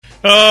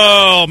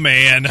Oh,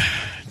 man.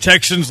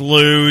 Texans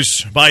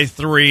lose by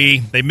 3.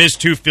 They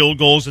missed 2 field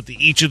goals at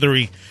each of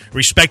the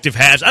respective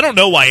halves. I don't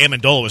know why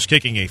Amendola was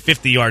kicking a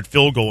 50-yard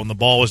field goal and the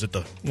ball was at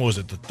the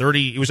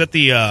 30? It was at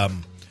the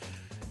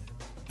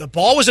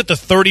ball was at the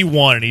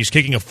 31 and he's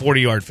kicking a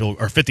 40-yard field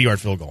or 50-yard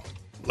field goal.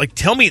 Like,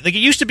 tell me, like, it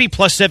used to be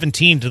plus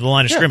 17 to the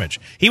line of scrimmage.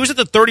 He was at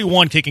the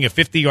 31 kicking a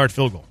 50-yard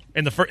field goal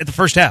at the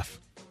first half.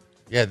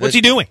 Yeah, what's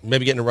he doing?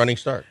 Maybe getting a running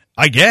start.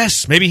 I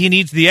guess. Maybe he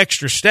needs the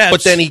extra steps.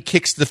 But then he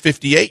kicks the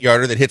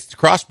 58-yarder that hits the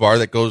crossbar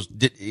that goes,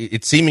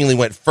 it seemingly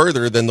went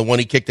further than the one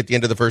he kicked at the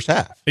end of the first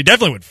half. He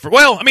definitely went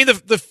well, I mean,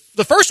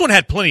 the first one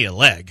had plenty of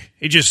leg.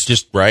 He just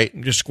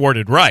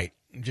squirted right.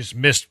 Just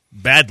missed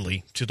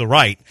badly to the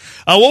right.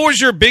 What was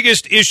your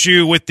biggest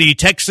issue with the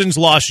Texans'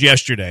 loss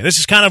yesterday? This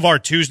is kind of our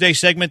Tuesday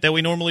segment that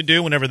we normally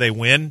do whenever they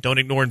win. Don't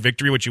ignore in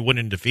victory what you win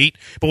in defeat.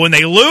 But when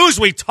they lose,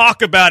 we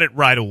talk about it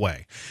right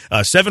away.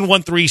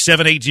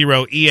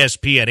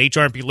 713-780-ESPN,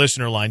 HRP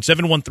listener line,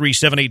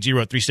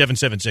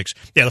 713-780-3776.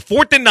 Yeah, the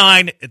 4th and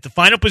 9 at the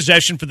final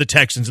possession for the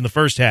Texans in the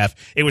first half.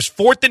 It was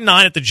 4th and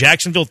 9 at the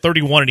Jacksonville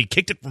 31, and he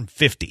kicked it from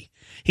 50.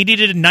 He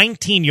needed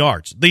 19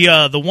 yards.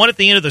 The one at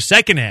the end of the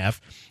second half,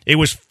 it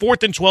was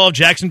 4th and 12,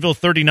 Jacksonville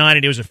 39,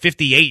 and it was a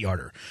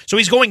 58-yarder. So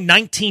he's going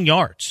 19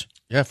 yards.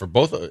 Yeah, for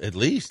both at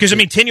least. Because,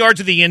 10 yards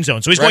of the end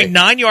zone. So he's going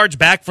 9 yards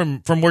back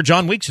from where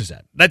John Weeks is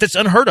at. That's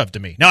unheard of to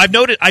me. Now,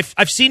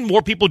 I've seen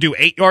more people do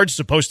 8 yards as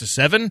opposed to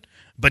 7,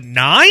 but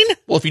 9?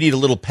 Well, if you need a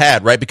little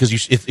pad, right? Because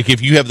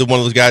if you have one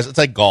of those guys, it's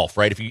like golf,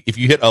 right? If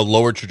you hit a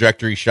lower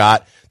trajectory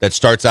shot that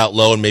starts out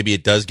low and maybe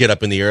it does get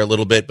up in the air a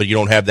little bit, but you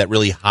don't have that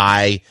really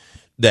high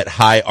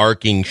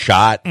arcing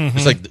shot. Mm-hmm.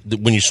 It's like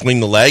when you swing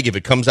the leg, if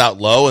it comes out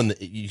low and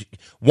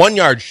 1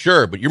 yard,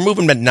 sure, but you're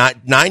moving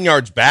 9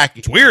 yards back.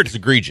 It's weird. It's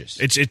egregious.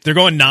 They're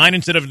going 9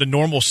 instead of the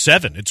normal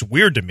 7. It's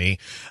weird to me.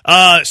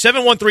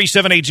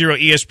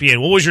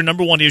 713-780-ESPN. What was your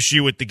number one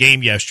issue with the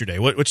game yesterday?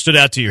 What stood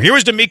out to you? Here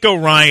was D'Amico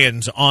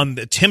Ryans on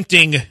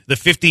attempting the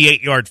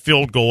 58-yard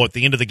field goal at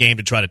the end of the game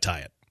to try to tie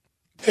it.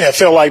 Yeah, I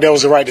felt like that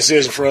was the right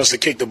decision for us to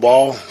kick the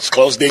ball. It's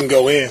close, didn't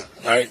go in,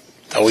 right?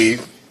 So we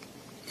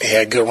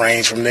had good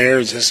range from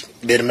there, just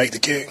didn't make the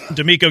kick.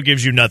 D'Amico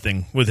gives you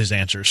nothing with his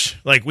answers.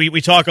 Like,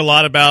 we talk a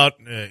lot about,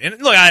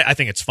 and look, I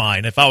think it's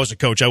fine. If I was a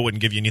coach, I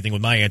wouldn't give you anything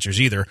with my answers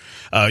either.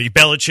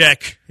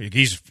 Belichick,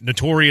 he's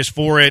notorious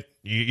for it.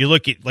 You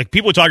look at, like,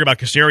 people talk about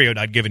Caserio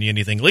not giving you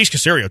anything. At least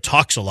Caserio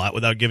talks a lot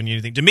without giving you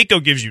anything. D'Amico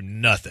gives you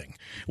nothing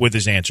with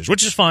his answers,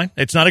 which is fine.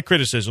 It's not a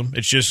criticism.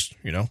 It's just,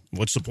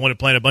 what's the point of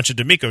playing a bunch of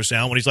D'Amico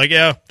sound when he's like,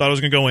 yeah, thought I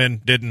was going to go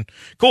in, didn't.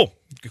 Cool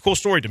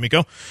story,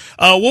 D'Amico.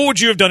 What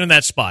would you have done in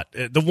that spot?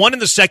 The one in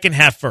the second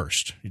half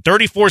first.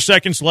 34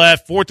 seconds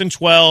left, 4th and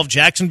 12,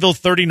 Jacksonville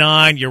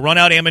 39. You run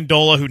out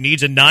Amendola, who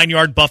needs a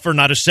 9-yard buffer,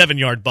 not a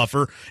 7-yard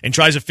buffer, and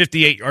tries a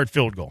 58-yard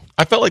field goal.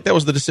 I felt like that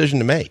was the decision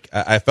to make.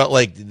 I felt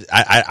like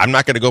I'm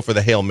not going to go for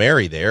the Hail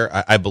Mary there.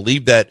 I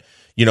believe that,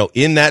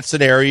 in that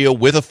scenario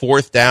with a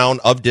 4th down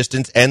of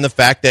distance and the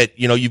fact that,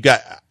 you've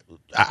got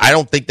 – I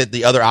don't think that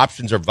the other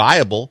options are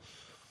viable.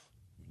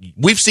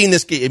 We've seen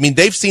this –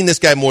 they've seen this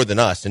guy more than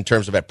us in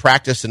terms of at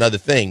practice and other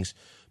things.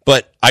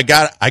 But I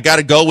got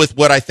to go with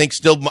what I think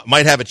still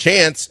might have a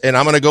chance, and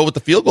I'm going to go with the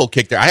field goal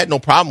kick there. I had no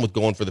problem with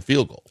going for the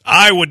field goal.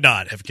 I would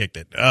not have kicked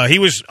it. He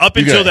was up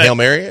You're until that. Hail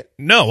Mary it?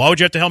 No, why would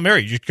you have to Hail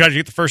Mary? You got to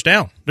get the first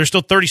down. There's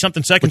still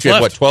 30-something seconds but you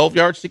left. Had, 12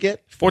 yards to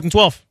get? 4th and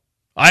 12.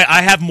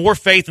 I have more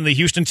faith in the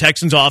Houston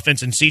Texans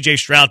offense and C.J.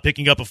 Stroud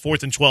picking up a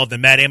 4th and 12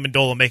 than Matt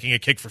Amendola making a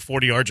kick for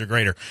 40 yards or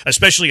greater,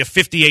 especially a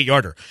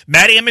 58-yarder.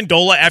 Matt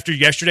Amendola, after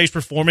yesterday's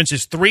performance,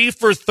 is 3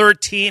 for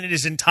 13 in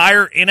his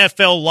entire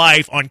NFL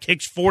life on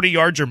kicks 40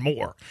 yards or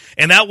more.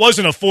 And that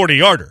wasn't a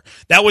 40-yarder.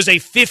 That was a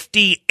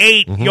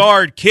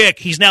 58-yard kick.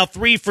 He's now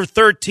 3 for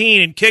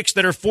 13 in kicks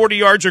that are 40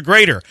 yards or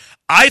greater.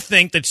 I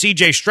think that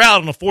C.J.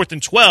 Stroud on a 4th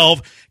and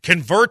 12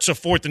 converts a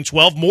 4th and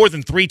 12 more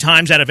than 3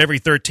 times out of every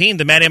 13.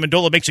 The Matt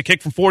Amendola makes a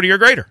kick from 40 or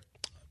greater.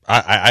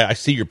 I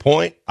see your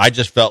point. I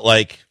just felt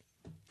like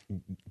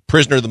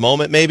prisoner of the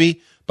moment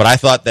maybe, but I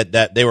thought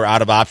that they were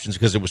out of options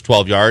because it was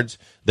 12 yards,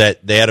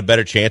 that they had a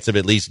better chance of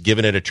at least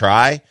giving it a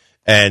try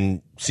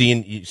and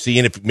seeing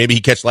if maybe he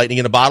catch lightning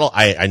in a bottle.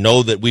 I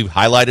know that we've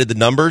highlighted the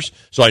numbers,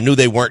 so I knew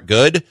they weren't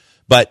good.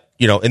 But,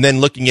 and then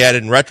looking at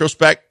it in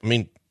retrospect,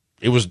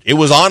 it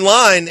was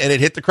online and it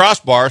hit the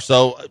crossbar,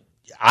 so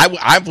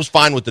I was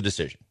fine with the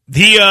decision.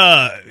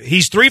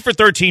 He's 3 for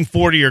 13,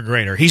 40 or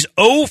greater. He's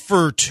 0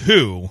 for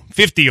 2,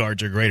 50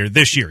 yards or greater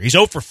this year. He's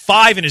 0 for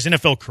 5 in his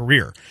NFL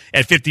career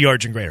at 50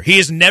 yards and greater. He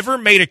has never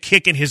made a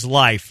kick in his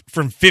life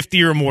from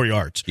 50 or more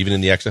yards. Even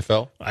in the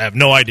XFL? I have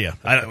no idea.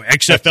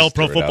 XFL,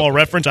 Pro Football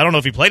Reference. I don't know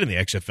if he played in the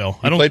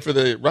XFL. He played for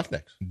the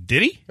Roughnecks.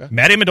 Did he? Yeah.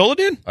 Matt Amendola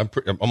did? I'm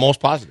almost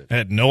positive. I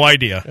had no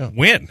idea. Yeah.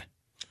 When?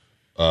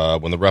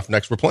 When the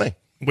Roughnecks were playing.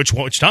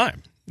 Which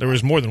time? There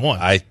was more than one.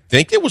 I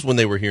think it was when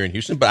they were here in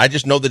Houston, but I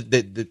just know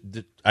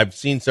that I've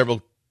seen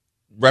several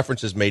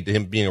references made to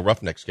him being a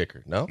Roughnecks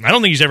kicker. No? I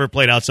don't think he's ever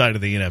played outside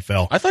of the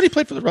NFL. I thought he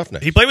played for the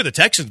Roughnecks. He played with the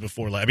Texans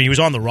before. He was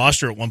on the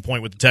roster at one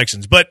point with the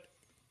Texans. But,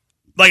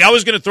 I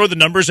was going to throw the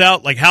numbers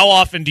out. How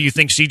often do you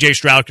think C.J.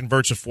 Stroud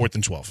converts a 4th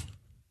and 12?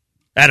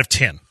 4. Out of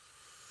 10.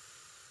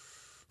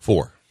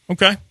 4.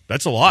 Okay,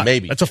 that's a lot.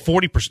 Maybe. That's a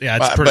 40%. Yeah,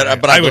 that's pretty.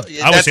 But I would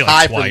that's say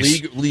high like twice.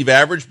 for league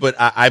average, but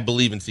I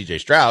believe in C.J.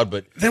 Stroud.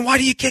 But Then why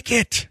do you kick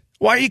it?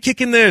 Why are you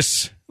kicking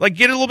this? Like,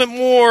 get a little bit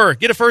more.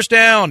 Get a first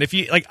down. If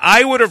you like,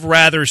 I would have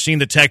rather seen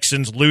the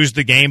Texans lose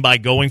the game by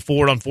going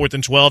forward on 4th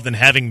and 12 than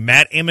having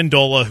Matt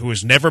Amendola, who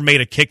has never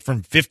made a kick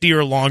from 50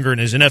 or longer in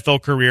his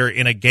NFL career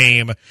in a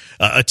game,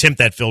 attempt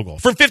that field goal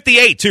from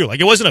 58 too. Like,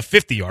 it wasn't a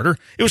 50-yarder;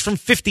 it was from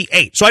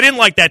 58. So I didn't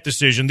like that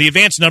decision. The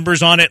advanced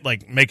numbers on it,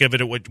 like, make of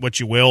it what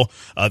you will.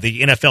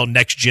 The NFL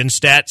Next Gen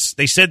stats.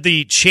 They said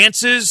the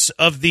chances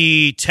of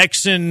the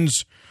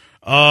Texans.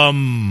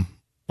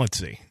 Let's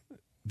see.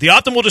 The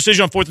optimal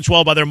decision on 4th and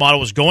 12 by their model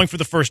was going for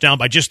the first down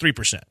by just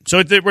 3%.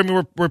 So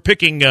we're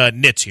picking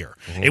nits here.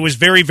 Mm-hmm. It was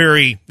very,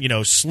 very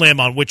slim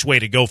on which way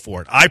to go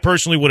for it. I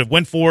personally would have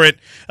went for it.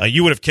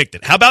 You would have kicked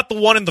it. How about the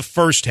one in the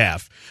first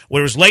half?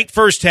 Where it was late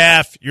first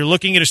half, you're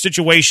looking at a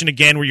situation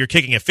again where you're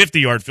kicking a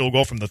 50-yard field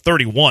goal from the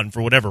 31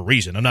 for whatever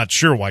reason. I'm not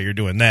sure why you're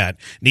doing that.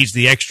 Needs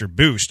the extra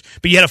boost.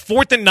 But you had a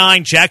 4th and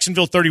 9,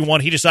 Jacksonville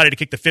 31. He decided to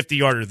kick the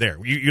 50-yarder there.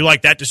 You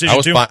like that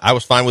decision too? I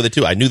was fine with it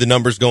too. I knew the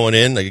numbers going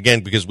in,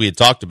 again, because we had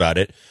talked about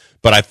it.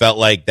 But I felt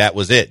like that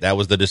was it. That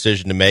was the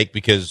decision to make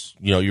because,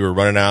 you were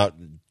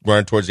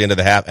running towards the end of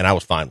the half, and I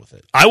was fine with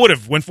it. I would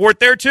have went for it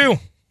there, too.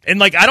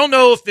 And, I don't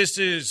know if this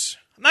is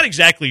 – I'm not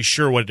exactly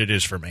sure what it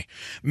is for me.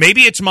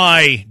 Maybe it's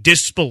my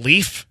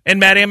disbelief in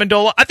Matt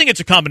Amendola. I think it's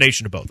a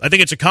combination of both. I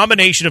think it's a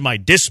combination of my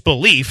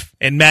disbelief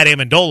in Matt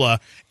Amendola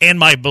and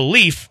my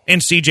belief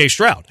in C.J.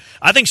 Stroud.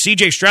 I think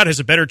C.J. Stroud has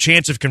a better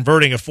chance of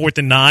converting a 4th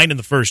and 9 in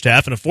the first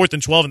half and a 4th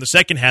and 12 in the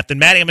second half than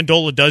Matt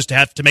Amendola does to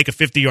have to make a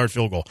 50-yard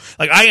field goal.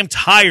 I am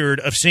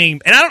tired of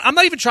seeing – and I'm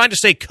not even trying to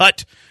say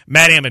cut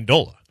Matt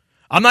Amendola.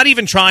 I'm not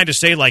even trying to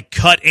say,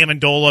 cut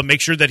Amendola,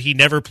 make sure that he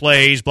never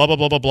plays, blah, blah,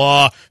 blah, blah,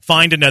 blah,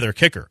 find another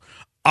kicker.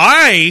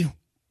 I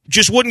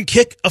just wouldn't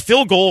kick a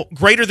field goal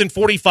greater than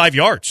 45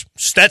 yards.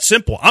 It's that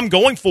simple. I'm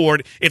going for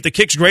it if the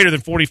kick's greater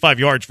than 45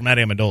 yards from Matt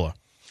Amendola.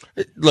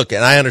 Look,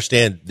 and I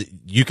understand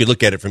you could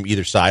look at it from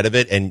either side of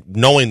it, and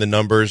knowing the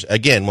numbers,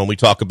 again, when we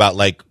talk about,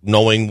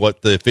 knowing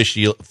what the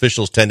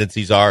officials'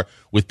 tendencies are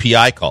with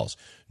PI calls,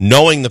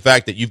 knowing the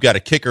fact that you've got a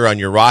kicker on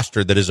your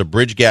roster that is a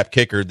bridge gap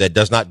kicker that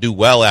does not do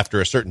well after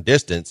a certain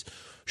distance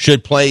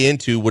should play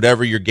into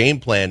whatever your game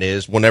plan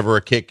is whenever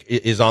a kick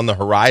is on the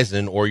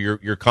horizon or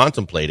you're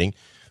contemplating.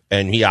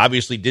 And he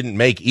obviously didn't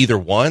make either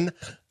one.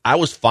 I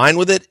was fine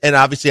with it, and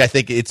obviously I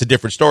think it's a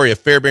different story. If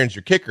Fairbairn's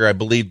your kicker, I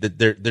believe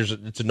that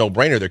it's a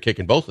no-brainer they're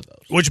kicking both of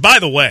those. Which, by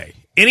the way,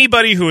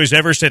 anybody who has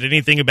ever said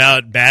anything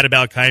bad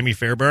about Ka'imi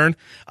Fairbairn,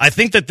 I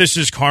think that this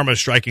is karma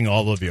striking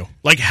all of you.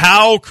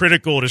 How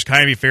critical does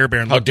Ka'imi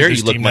Fairbairn look? How dare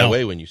you look my now?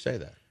 Way when you say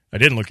that? I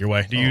didn't look your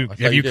way.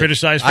 Have you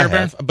criticized Fairbairn?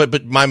 I have.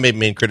 But my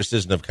main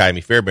criticism of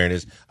Ka'imi Fairbairn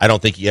is I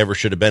don't think he ever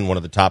should have been one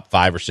of the top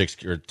 5 or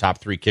 6 or top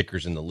 3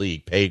 kickers in the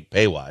league,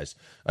 pay-wise.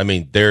 I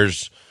mean,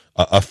 there's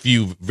a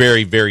few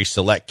very, very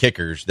select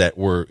kickers that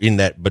were in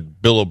that,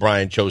 but Bill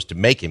O'Brien chose to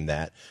make him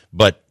that.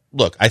 But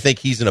look, I think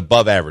he's an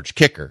above-average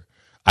kicker.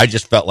 I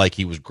just felt like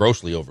he was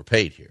grossly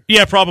overpaid here.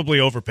 Yeah, probably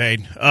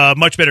overpaid.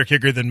 Much better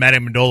kicker than Matt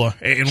Amendola.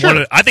 And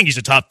sure. I think he's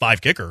a top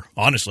 5 kicker,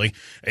 honestly.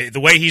 The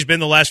way he's been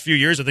the last few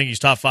years, I think he's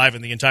top 5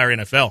 in the entire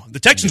NFL. The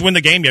Texans win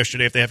the game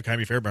yesterday if they have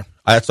Ka'imi Fairbairn.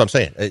 That's what I'm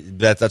saying.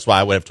 That's why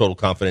I would have total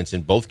confidence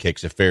in both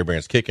kicks if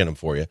Fairbairn's kicking them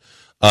for you.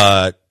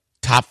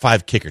 Top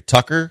 5 kicker,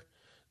 Tucker.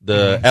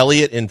 The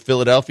Elliott in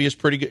Philadelphia is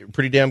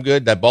pretty damn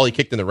good. That ball he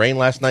kicked in the rain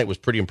last night was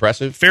pretty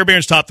impressive.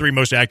 Fairbairn's top 3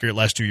 most accurate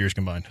last 2 years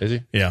combined. Is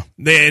he? Yeah.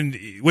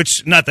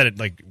 Which, not that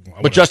it, I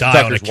but Justin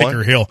die on a Tucker's kicker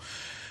one. hill.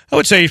 I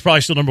would say he's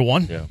probably still number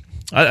 1. Yeah.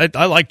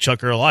 I like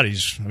Tucker a lot. I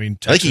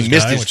think he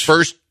missed his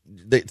first,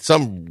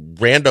 some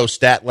rando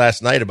stat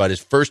last night about his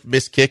first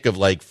missed kick of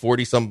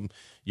 40-some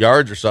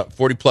yards or something,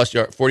 40-plus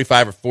yard,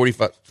 45 or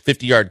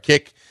 50-yard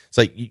kick.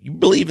 It's you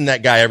believe in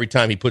that guy every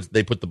time they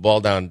put the ball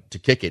down to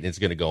kick it, and it's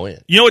going to go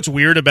in. You know what's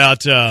weird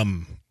about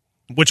Fairbairn?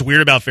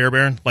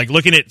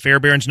 Looking at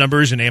Fairbairn's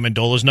numbers and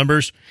Amendola's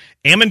numbers.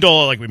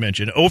 Amendola, like we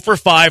mentioned, 0 for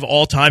 5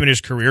 all time in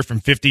his career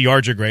from 50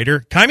 yards or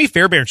greater. Ka'imi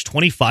Fairbairn's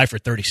 25 for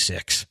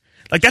 36.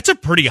 That's a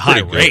pretty high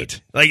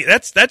rate.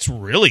 That's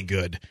really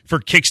good for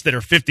kicks that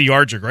are 50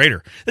 yards or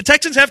greater. The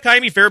Texans have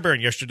Ka'imi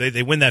Fairbairn yesterday.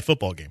 They win that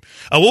football game.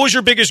 What was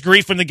your biggest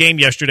grief in the game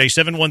yesterday?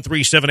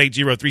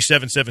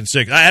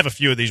 713-780-3776. I have a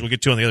few of these we'll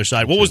get to on the other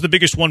side. What was the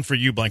biggest one for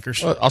you,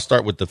 Blankers? Well, I'll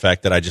start with the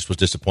fact that I just was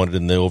disappointed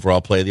in the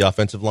overall play of the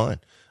offensive line.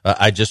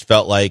 I just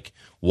felt like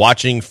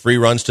watching free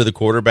runs to the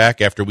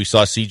quarterback after we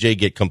saw CJ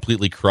get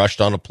completely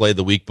crushed on a play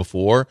the week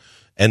before,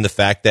 and the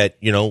fact that,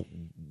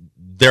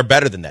 they're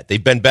better than that.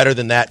 They've been better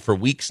than that for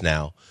weeks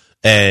now.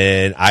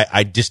 And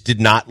I just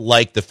did not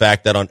like the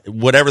fact that on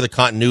whatever the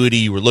continuity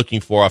you were looking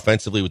for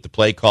offensively with the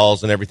play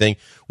calls and everything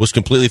was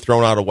completely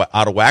thrown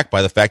out of whack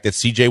by the fact that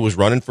CJ was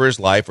running for his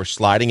life or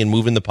sliding and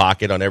moving the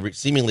pocket on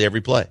seemingly every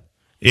play.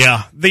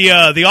 Yeah,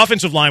 the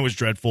offensive line was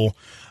dreadful.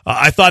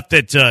 I thought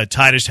that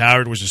Titus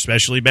Howard was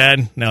especially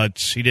bad. Now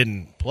he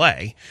didn't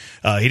play.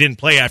 He didn't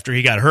play after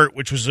he got hurt,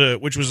 which was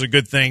a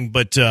good thing.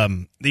 But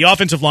the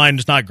offensive line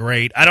is not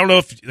great. I don't know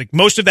if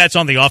most of that's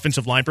on the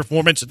offensive line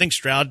performance. I think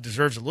Stroud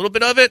deserves a little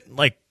bit of it.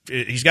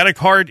 He's got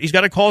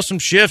to call some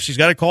shifts. He's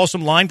got to call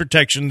some line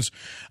protections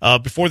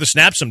before the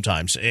snap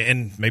sometimes.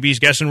 And maybe he's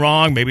guessing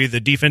wrong. Maybe the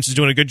defense is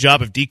doing a good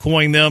job of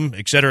decoying them,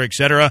 et cetera, et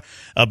cetera.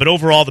 But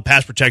overall, the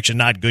pass protection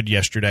not good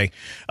yesterday.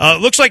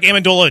 Looks like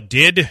Amendola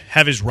did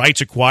have his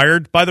rights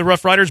acquired by the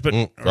Rough Riders, but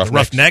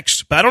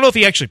Roughnecks. But I don't know if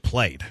he actually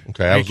played.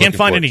 Okay, I can't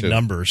find any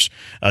numbers.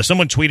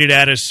 Someone tweeted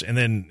at us, and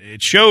then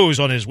it shows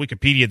on his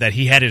Wikipedia that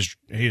he had his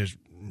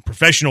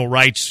professional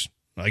rights,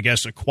 I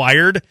guess,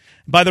 acquired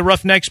by the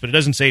Roughnecks, but it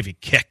doesn't say if he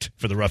kicked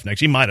for the Roughnecks.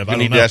 He might have. I don't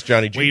know. We need to ask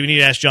Johnny G. We need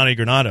to ask Johnny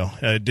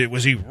Granado.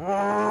 Was he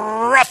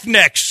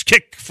Roughnecks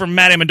kick from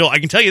Matt Amendola? I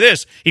can tell you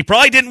this. He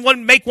probably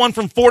didn't make one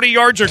from 40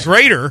 yards or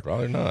greater.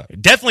 Probably not.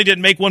 Definitely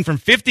didn't make one from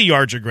 50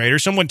 yards or greater.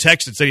 Someone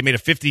texted, said he made a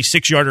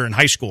 56-yarder in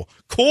high school.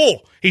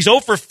 Cool. He's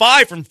 0 for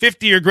 5 from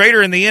 50 or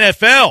greater in the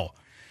NFL.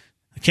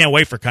 I can't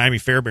wait for Kaimi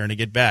Fairbairn to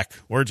get back.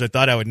 Words I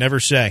thought I would never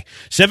say.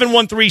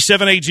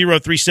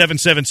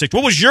 713-780-3776.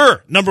 What was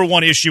your number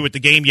one issue with the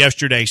game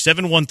yesterday?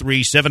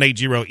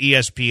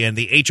 713-780-ESPN,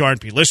 the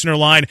HRP listener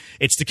line.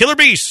 It's the Killer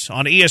Beasts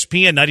on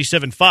ESPN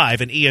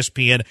 97.5 and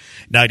ESPN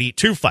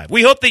 92.5.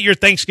 We hope that your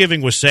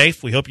Thanksgiving was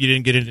safe. We hope you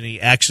didn't get into any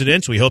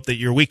accidents. We hope that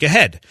your week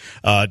ahead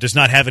does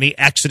not have any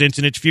accidents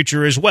in its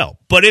future as well.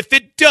 But if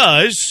it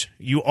does,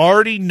 you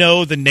already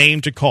know the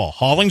name to call.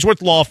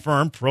 Hollingsworth Law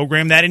Firm.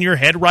 Program that in your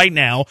head right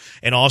now.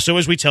 And also,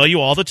 as we tell you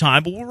all the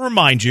time, but we'll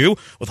remind you,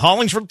 with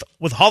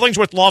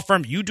Hollingsworth Law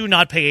Firm, you do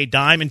not pay a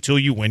dime until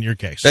you win your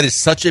case. That is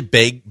such a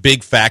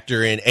big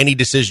factor in any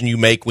decision you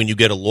make when you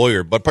get a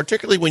lawyer. But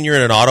particularly when you're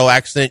in an auto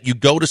accident, you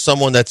go to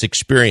someone that's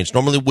experienced.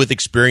 Normally with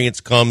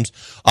experience comes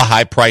a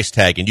high price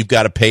tag, and you've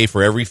got to pay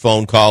for every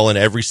phone call and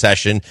every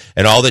session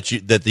and all that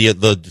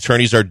the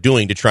attorneys are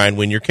doing to try and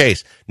win your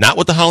case. Not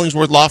with the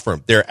Hollingsworth Law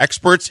Firm. They're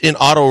experts in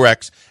auto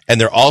wrecks,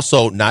 and they're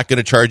also not going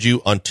to charge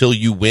you until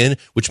you win,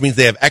 which means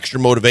they have extra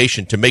motivation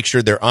to make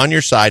sure they're on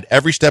your side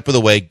every step of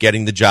the way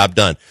getting the job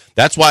done.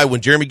 That's why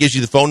when Jeremy gives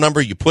you the phone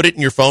number, you put it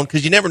in your phone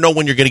because you never know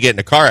when you're going to get in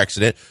a car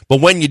accident. But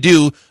when you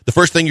do, the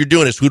first thing you're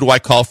doing is, who do I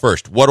call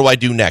first? What do I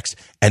do next?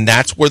 And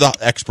that's where the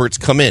experts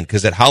come in,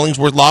 because at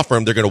Hollingsworth Law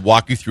Firm, they're going to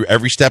walk you through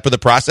every step of the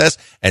process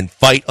and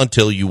fight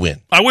until you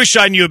win. I wish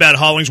I knew about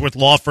Hollingsworth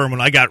Law Firm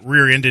when I got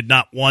rear-ended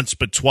not once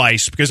but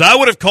twice, because I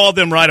would have called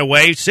them right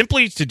away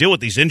simply to deal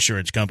with these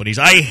insurance companies.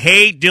 I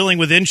hate dealing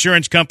with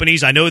insurance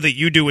companies. I know that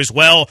you do as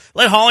well.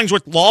 Let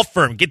Hollingsworth Law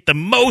Firm get the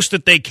most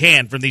that they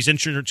can from these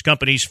insurance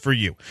companies for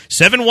you.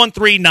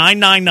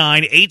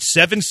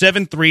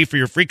 713-999-8773 for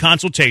your free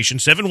consultation.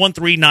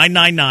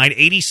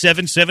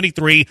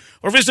 713-999-8773,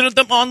 or visit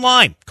them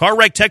online.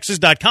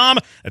 CarWreckTexas.com.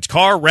 That's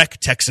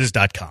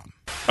CarWreckTexas.com.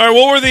 All right,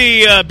 what were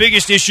the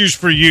biggest issues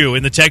for you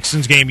in the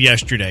Texans game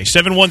yesterday?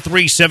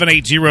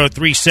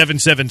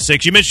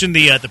 713-780-3776. You mentioned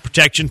the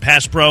protection,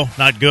 pass pro,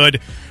 not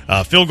good.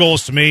 Field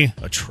goals, to me,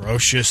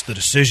 atrocious. The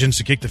decisions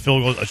to kick the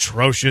field goals,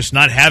 atrocious.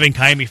 Not having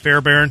Kaimi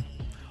Fairbairn.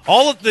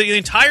 All of the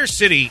entire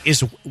city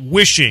is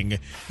wishing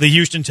the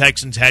Houston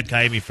Texans had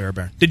Kaimi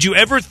Fairbairn. Did you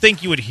ever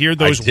think you would hear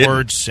those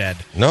words said?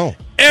 No.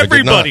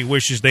 Everybody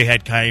wishes they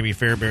had Kaimi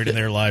Fairbairn in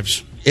their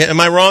lives.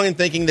 Am I wrong in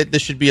thinking that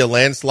this should be a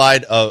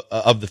landslide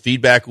of the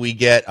feedback we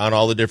get on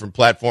all the different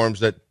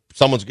platforms that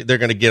they're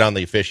going to get on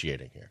the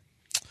officiating here?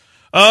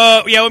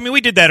 Yeah, I mean,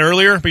 we did that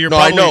earlier, but you're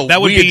probably... I know,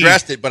 that would we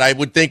addressed it, but I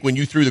would think when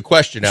you threw the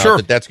question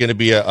out that's going to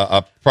be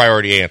a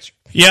priority answer.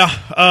 Yeah,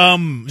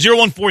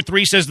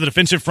 0143 says the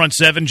defensive front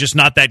seven just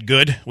not that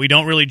good. We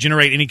don't really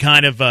generate any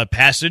kind of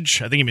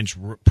passage. I think it means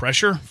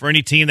pressure for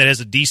any team that has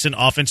a decent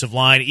offensive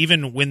line,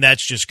 even when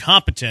that's just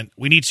competent.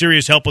 We need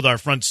serious help with our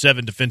front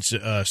seven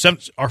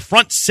our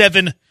front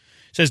seven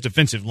says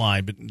defensive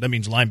line, but that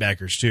means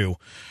linebackers too.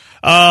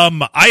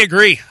 I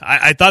agree.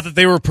 I thought that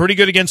they were pretty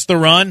good against the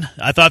run.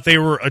 I thought they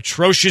were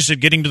atrocious at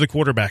getting to the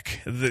quarterback.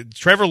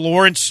 Trevor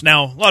Lawrence,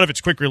 now, a lot of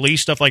it's quick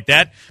release, stuff like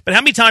that. But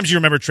how many times do you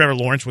remember Trevor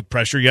Lawrence with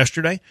pressure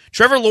yesterday?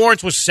 Trevor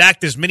Lawrence was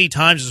sacked as many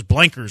times as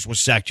Blankers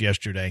was sacked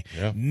yesterday.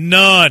 Yeah.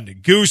 None.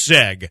 Goose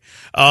egg.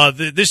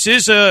 This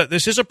is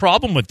a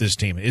problem with this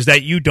team, is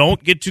that you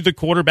don't get to the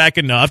quarterback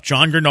enough.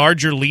 John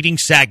Grenard, your leading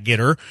sack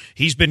getter.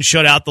 He's been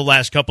shut out the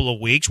last couple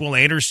of weeks. Will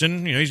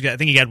Anderson, I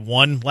think he had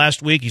one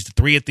last week. He's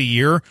 3 at the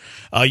year.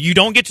 You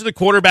don't get to the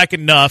quarterback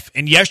enough.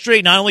 And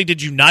yesterday, not only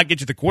did you not get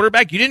to the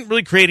quarterback, you didn't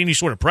really create any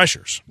sort of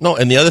pressures. No,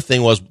 and the other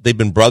thing was they've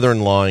been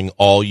brother-in-lawing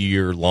all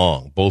year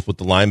long, both with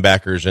the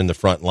linebackers and the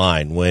front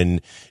line.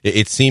 When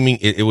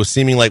it was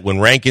seeming like when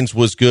Rankins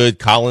was good,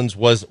 Collins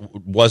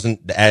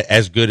wasn't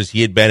as good as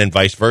he had been, and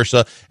vice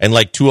versa. And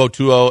like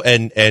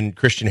 2-0-2-0 and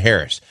Christian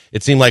Harris,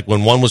 it seemed like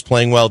when one was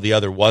playing well, the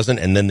other wasn't,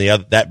 and then the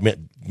other that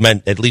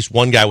meant at least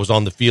one guy was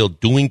on the field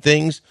doing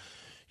things.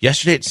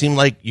 Yesterday, it seemed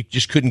like you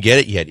just couldn't get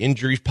it. You had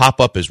injuries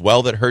pop up as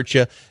well that hurt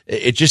you.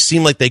 It just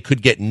seemed like they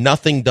could get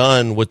nothing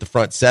done with the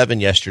front seven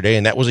yesterday,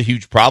 and that was a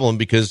huge problem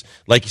because,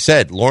 like you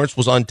said, Lawrence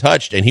was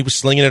untouched, and he was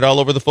slinging it all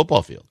over the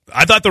football field.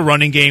 I thought the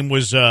running game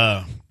was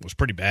was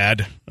pretty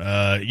bad.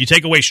 You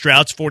take away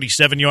Stroud's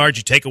 47 yards,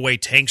 you take away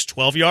Tank's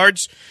 12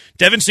 yards.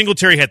 Devin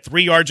Singletary had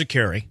 3 yards a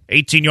carry,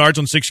 18 yards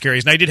on 6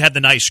 carries. Now, he did have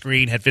the nice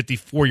screen, had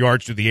 54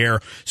 yards through the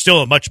air.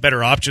 Still a much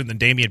better option than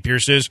Dameon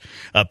Pierce is.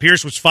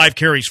 Pierce was 5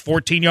 carries,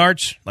 14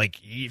 yards. Like,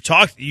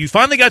 you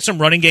finally got some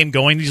running game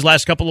going these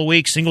last couple of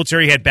weeks.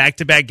 Singletary had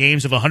back-to-back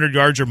games of 100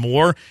 yards or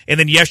more, and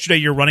then yesterday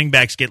your running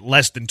backs get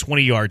less than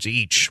 20 yards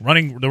each.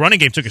 The running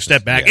game took a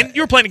step back, and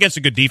you were playing against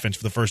a good defense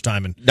for the first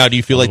time. Now, do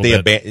you feel like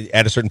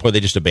at a certain point they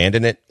just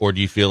abandoned it, or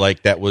do you feel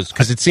like that was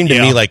because it seemed to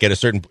me like at a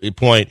certain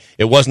point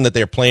it wasn't that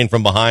they're playing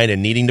from behind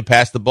and needing to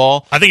pass the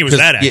ball? I think it was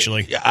that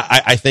actually.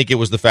 I think it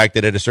was the fact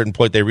that at a certain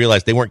point they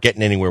realized they weren't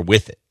getting anywhere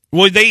with it.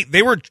 Well,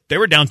 they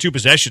were down 2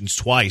 possessions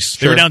twice.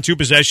 They were down 2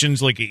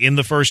 possessions like in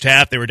the first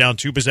half. They were down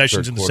 2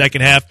 possessions in the second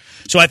half.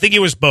 So I think it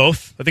was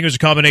both. I think it was a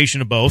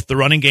combination of both. The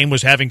running game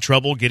was having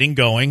trouble getting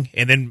going,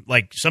 and then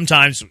like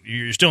sometimes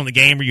you're still in the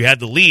game where you had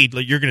the lead,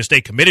 like you're going to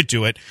stay committed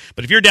to it.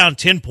 But if you're down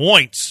 10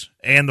 points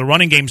and the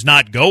running game's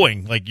not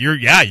going, like you're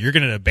going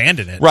to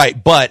abandon it.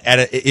 Right, but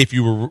if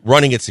you were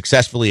running it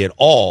successfully at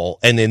all,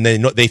 and then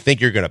they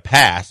think you're going to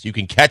pass, you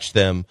can catch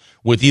them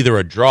with either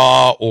a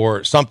draw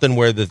or something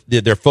where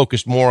they're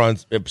focused more on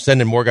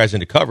sending more guys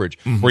into coverage,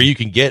 where you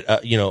can get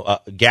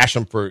gash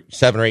them for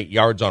 7 or 8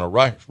 yards on a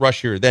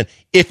rush here or then.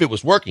 If it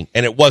was working,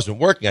 and it wasn't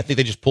working, I think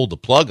they just pulled the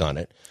plug on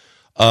it.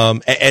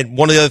 And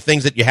one of the other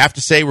things that you have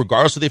to say,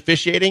 regardless of the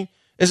officiating,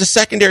 is the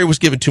secondary was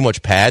given too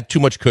much pad, too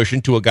much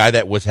cushion to a guy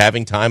that was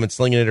having time and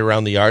slinging it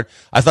around the yard.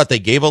 I thought they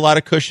gave a lot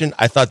of cushion.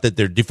 I thought that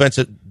their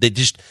defensive, they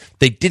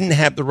didn't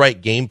have the right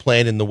game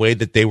plan in the way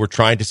that they were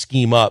trying to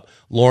scheme up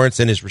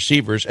Lawrence and his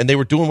receivers, and they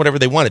were doing whatever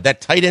they wanted.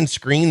 That tight end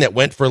screen that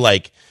went for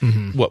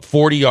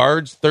 40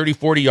 yards, 30,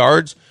 40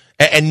 yards,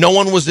 and no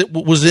one was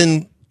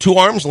in 2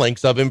 arms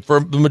lengths of him for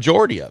the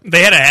majority of it.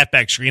 They had a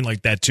halfback screen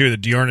like that, too, the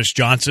Dearness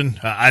Johnson.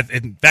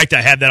 In fact,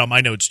 I had that on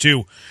my notes,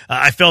 too.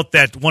 I felt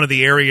that one of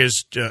the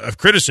areas of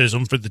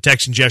criticism for the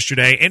Texans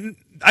yesterday, and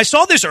I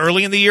saw this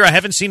early in the year, I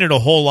haven't seen it a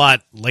whole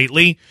lot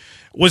lately,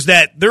 was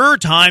that there are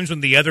times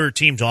when the other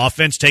team's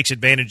offense takes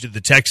advantage of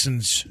the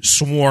Texans'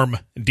 swarm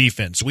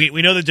defense. We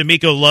know that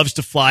D'Amico loves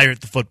to fly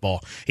at the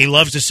football. He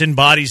loves to send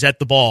bodies at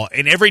the ball.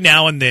 And every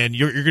now and then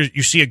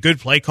you see a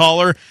good play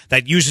caller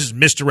that uses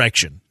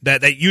misdirection,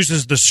 that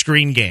uses the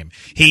screen game.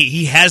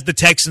 He has the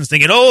Texans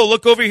thinking, oh,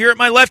 look over here at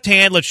my left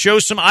hand. Let's show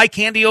some eye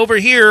candy over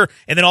here.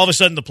 And then all of a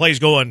sudden the play's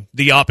going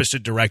the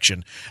opposite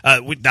direction.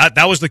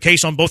 That was the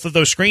case on both of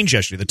those screens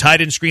yesterday. The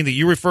tight end screen that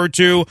you referred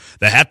to,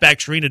 the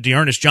halfback screen of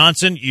Dearness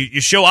Johnson.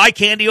 You show eye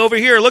candy over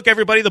here. Look,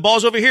 everybody, the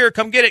ball's over here.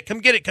 Come get it,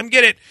 come get it, come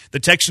get it. The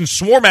Texans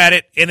swarm at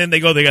it, and then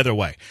they go the other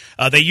way.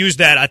 They used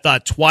that, I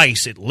thought,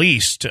 twice at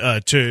least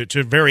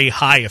to very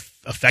high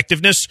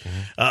effectiveness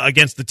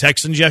against the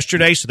Texans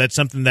yesterday, so that's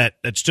something that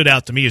stood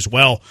out to me as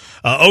well.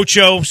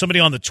 Ocho, somebody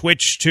on the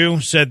Twitch,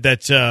 too, said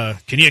that,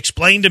 can you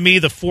explain to me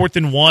the 4th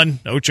and 1?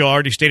 Ocho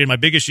already stated, my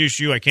biggest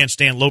issue, I can't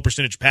stand low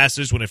percentage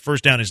passes when a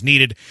first down is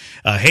needed.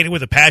 Hate it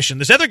with a passion.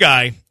 This other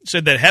guy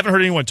said that haven't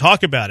heard anyone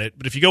talk about it,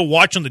 but if you go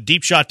watch on the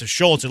deep shot to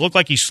Schultz, it looked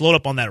like he slowed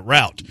up on that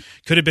route.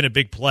 Could have been a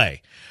big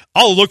play.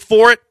 I'll look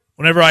for it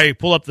whenever I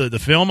pull up the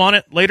film on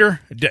it later.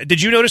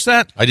 Did you notice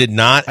that? I did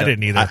not. I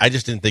didn't either. I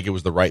just didn't think it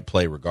was the right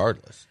play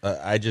regardless.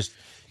 I just,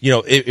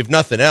 if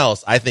nothing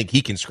else, I think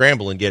he can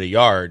scramble and get a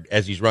yard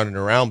as he's running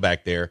around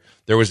back there.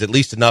 There was at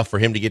least enough for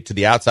him to get to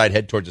the outside,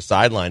 head towards the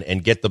sideline,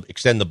 and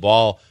extend the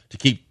ball to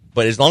keep.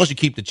 But as long as you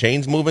keep the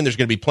chains moving, there's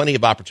going to be plenty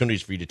of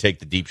opportunities for you to take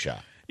the deep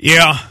shot.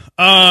 Yeah.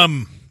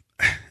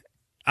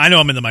 I know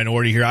I'm in the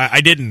minority here. I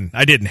didn't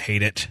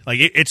hate it. Like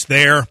it's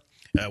there.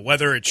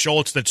 Whether it's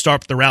Schultz that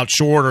stopped the route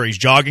short or he's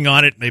jogging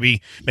on it, maybe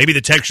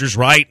the texture's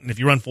right, and if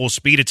you run full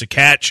speed, it's a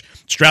catch.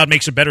 Stroud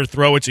makes a better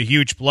throw, it's a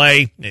huge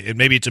play.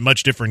 Maybe it's a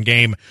much different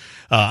game.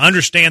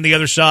 Understand the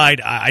other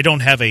side. I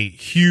don't have a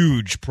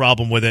huge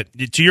problem with it.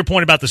 To your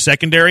point about the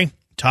secondary,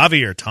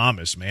 Tavier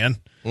Thomas, man.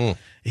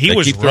 He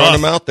was keep rough. throwing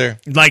him out there.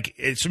 Like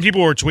some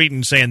people were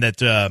tweeting saying that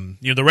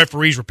the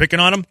referees were picking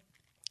on him,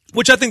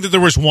 which I think that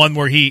there was one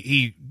where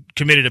he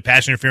committed a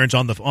pass interference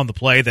on the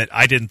play that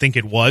I didn't think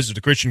it was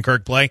the Christian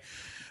Kirk play.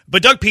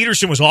 But Doug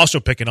Peterson was also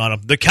picking on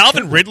him. The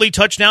Calvin Ridley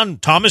touchdown,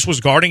 Thomas was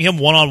guarding him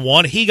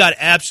one-on-one. He got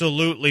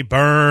absolutely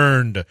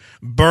burned.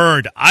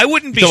 I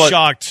wouldn't be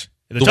shocked.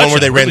 The one where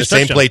they ran the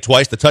same play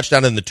twice, the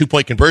touchdown and the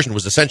 2-point conversion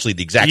was essentially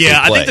the exact same play.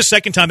 Yeah, I think the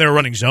second time they were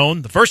running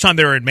zone, the first time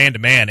they were in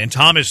man-to-man, and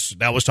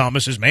that was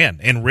Thomas's man,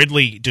 and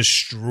Ridley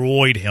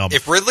destroyed him.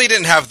 If Ridley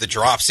didn't have the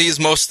dropsies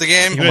most of the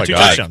game, he had 2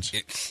 touchdowns.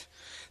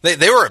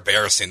 They were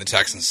embarrassing, the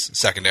Texans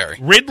secondary.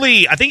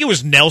 Ridley, I think it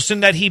was Nelson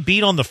that he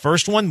beat on the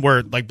first one,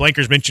 where, like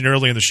Blankers mentioned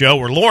earlier in the show,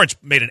 where Lawrence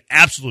made an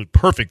absolute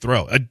perfect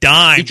throw, a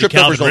dime to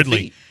Calvin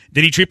Ridley.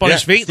 Did he trip on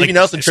his feet? Stevie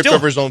Nelson tripped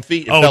over his own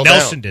feet and fell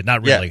Nelson down. Did,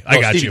 not Ridley. Yeah,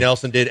 I got Stevie you.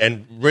 Nelson did,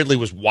 and Ridley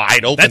was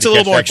wide open. That's a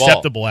little more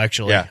acceptable,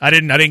 actually. Yeah. I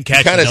didn't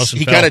catch the Nelson.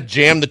 He kind of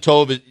jammed the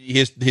toe of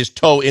his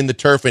toe in the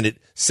turf, and it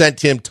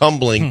sent him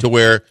tumbling to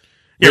where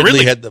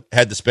Ridley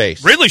had the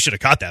space. Ridley should have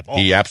caught that ball.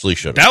 He absolutely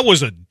should have. That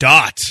was a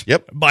dot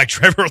by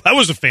Trevor. That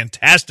was a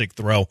fantastic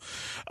throw.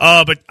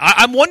 But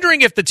I'm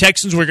wondering if the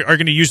Texans are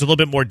going to use a little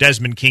bit more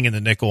Desmond King in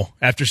the nickel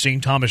after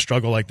seeing Thomas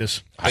struggle like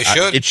this. They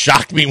should. It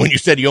shocked me when you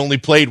said he only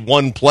played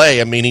one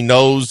play. I mean, he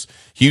knows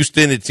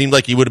Houston. It seemed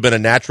like he would have been a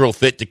natural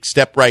fit to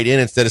step right in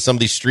instead of some of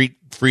these street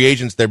free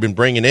agents they've been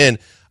bringing in.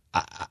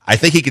 I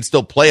think he could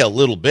still play a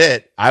little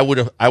bit. I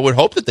would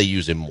hope that they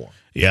use him more.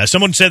 Yeah,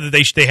 someone said that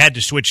they had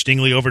to switch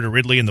Stingley over to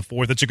Ridley in the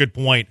fourth. That's a good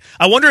point.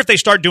 I wonder if they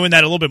start doing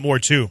that a little bit more,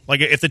 too.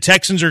 Like, if the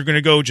Texans are going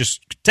to go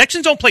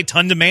Texans don't play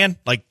ton to man.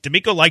 Like,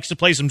 D'Amico likes to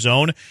play some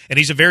zone, and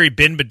he's a very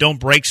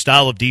bend-but-don't-break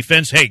style of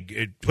defense.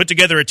 Hey, put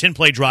together a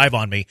 10-play drive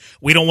on me.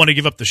 We don't want to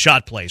give up the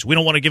shot plays. We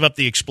don't want to give up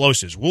the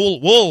explosives. We'll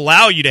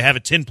allow you to have a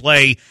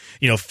 10-play,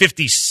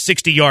 50,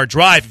 60-yard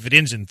drive if it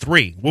ends in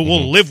 3.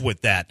 We'll live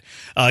with that.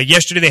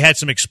 Yesterday they had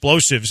some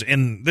explosives,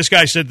 and this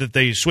guy said that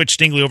they switched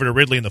Stingley over to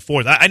Ridley in the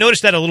fourth. I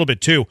noticed that a little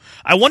bit too.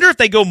 I wonder if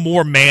they go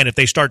more man if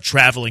they start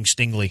traveling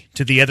Stingley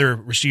to the other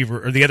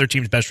receiver or the other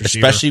team's best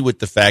receiver. Especially with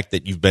the fact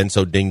that you've been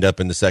so dinged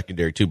up in the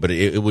secondary too. But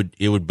it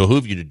would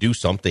behoove you to do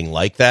something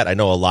like that. I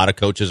know a lot of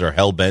coaches are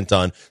hell bent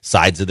on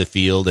sides of the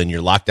field and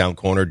your lockdown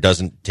corner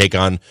doesn't take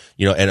on,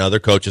 and other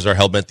coaches are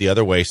hell bent the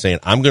other way, saying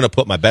I'm going to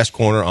put my best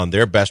corner on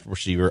their best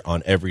receiver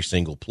on every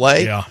single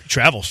play. Yeah,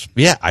 travels.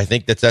 Yeah, I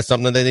think that's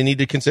something that they need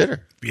to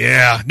consider.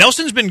 Yeah,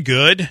 Nelson's been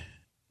good.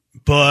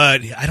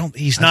 But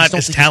he's not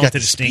as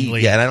talented as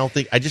Stingley. Yeah,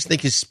 and I just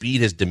think his speed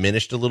has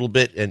diminished a little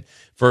bit. And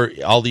for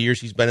all the years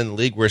he's been in the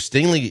league, where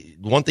Stingley,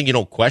 one thing you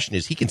don't question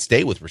is he can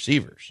stay with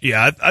receivers.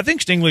 Yeah, I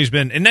think Stingley's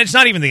been, and it's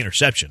not even the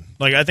interception.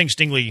 Like, I think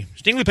Stingley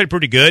played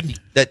pretty good.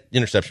 That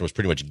interception was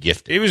pretty much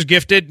gifted. It was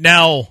gifted.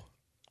 Now,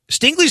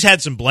 Stingley's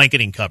had some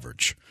blanketing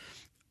coverage.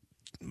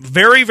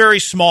 Very, very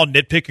small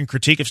nitpick and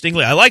critique of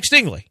Stingley. I like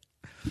Stingley.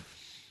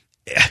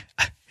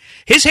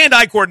 His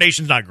hand-eye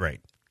coordination's not great.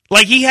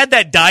 Like, he had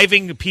that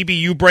diving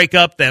PBU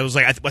breakup that was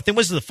like, I think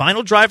was the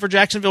final drive for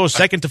Jacksonville, or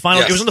second to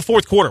final. Yes. It was in the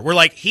fourth quarter where,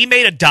 like, he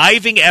made a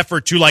diving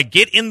effort to, like,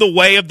 get in the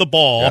way of the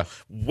ball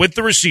with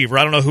the receiver.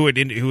 I don't know who it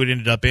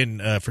ended up in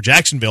for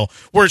Jacksonville,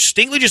 where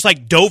Stingley just,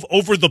 like, dove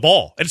over the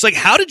ball. And it's like,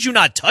 how did you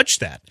not touch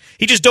that?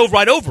 He just dove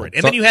right over it.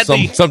 And then you had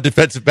some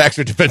defensive backs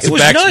are defensive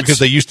backs nuts. Because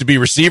they used to be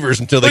receivers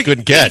until they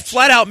couldn't catch. He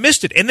flat out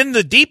missed it. And then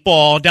the deep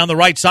ball down the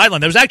right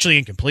sideline, that was actually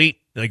incomplete.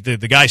 Like, the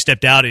guy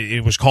stepped out.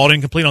 It was called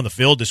incomplete on the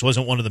field. This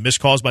wasn't one of the missed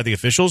calls by the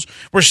officials.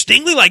 Where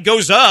Stingley, like,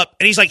 goes up,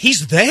 and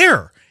he's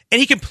there. And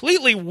he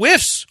completely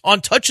whiffs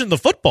on touching the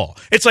football.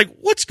 It's like,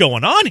 what's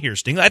going on here,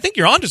 Stingley? I think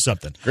you're onto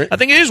something. I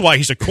think it is why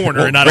he's a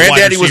corner and not a wide receiver.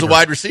 Granddaddy was a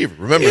wide receiver.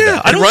 Remember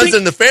that. It runs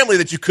in the family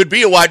that you could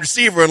be a wide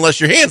receiver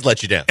unless your hands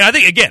let you down. And I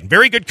think, again,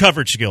 very good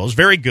coverage skills.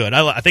 Very good.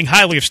 I think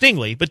highly of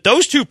Stingley. But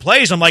those two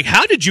plays, I'm like,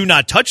 how did you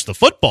not touch the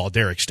football,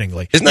 Derek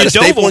Stingley? Isn't that a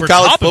staple in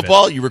college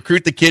football? You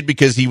recruit the kid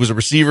because he was a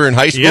receiver in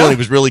high school and he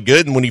was really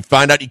good. And when you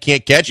find out you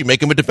can't catch, you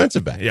make him a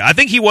defensive back. Yeah, I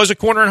think he was a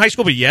corner in high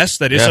school. But yes,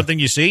 that is something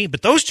you see.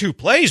 But those two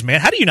plays,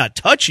 man, how do you not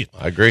touch it?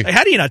 I agree. Like,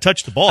 how do you not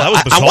touch the ball? That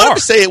was bizarre. I wanted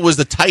to say it was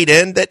the tight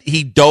end that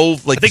he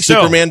dove, like the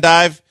Superman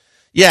dive.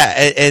 Yeah,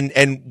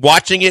 and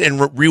watching it and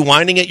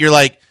rewinding it, you're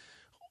like,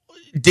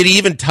 did he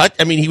even touch?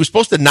 I mean, he was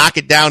supposed to knock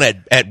it down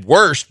at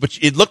worst, but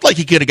it looked like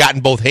he could have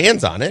gotten both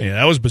hands on it. Yeah,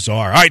 that was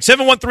bizarre. All right,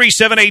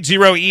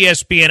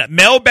 713-780-ESPN.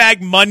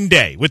 Mailbag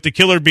Monday with the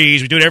Killer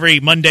Bees. We do it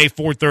every Monday,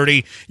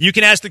 4:30. You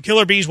can ask the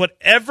Killer Bees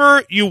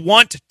whatever you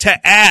want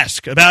to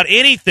ask about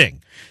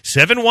anything.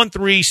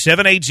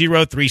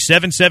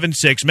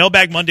 713-780-3776.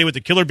 Mailbag Monday with the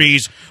Killer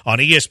Bees on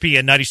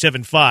ESPN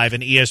 97.5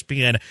 and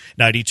ESPN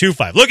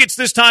 92.5. Look, it's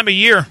this time of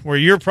year where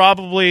you're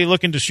probably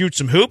looking to shoot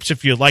some hoops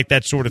if you like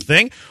that sort of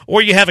thing,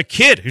 or you have a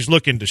kid who's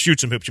looking to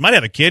shoot some hoops. You might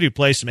have a kid who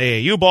plays some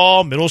AAU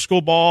ball, middle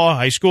school ball,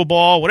 high school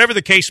ball, whatever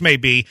the case may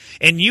be,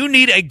 and you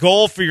need a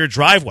goal for your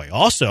driveway.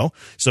 Also,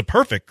 it's a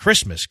perfect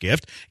Christmas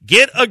gift.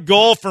 Get a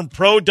goal from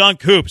Pro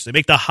Dunk Hoops. They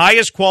make the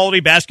highest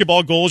quality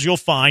basketball goals you'll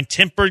find,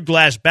 tempered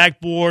glass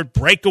backboard,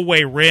 breakaway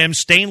rim,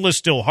 stainless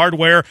steel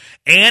hardware,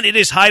 and it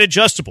is height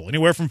adjustable,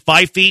 anywhere from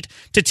 5 feet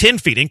to 10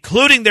 feet,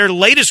 including their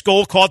latest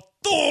goal called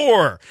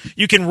Thor.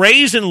 You can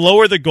raise and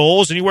lower the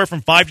goals anywhere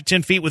from 5 to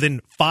 10 feet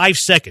within 5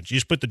 seconds. You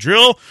just put the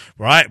drill,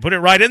 put it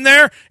right in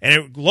there, and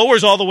it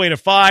lowers all the way to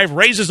 5,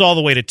 raises all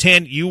the way to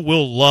 10. You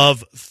will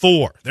love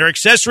Thor. Their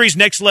accessories,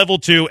 next level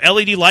 2,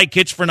 LED light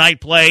kits for night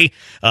play.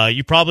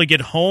 You probably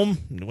get home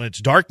when it's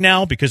dark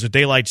now because of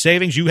daylight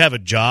savings. You have a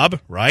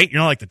job, right?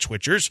 You're not like the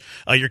Twitchers.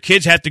 Your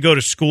kids have to go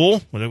to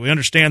school. We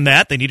understand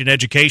that. They need an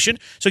education.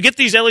 So get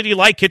these LED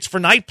light kits for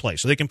night play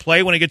so they can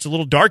play when it gets a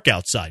little dark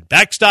outside.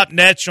 Backstop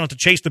nets. You don't have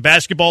to chase the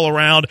basketball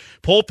around,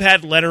 pull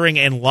pad lettering,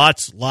 and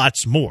lots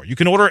more. You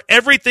can order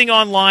everything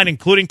online,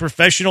 including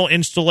professional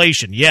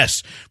installation.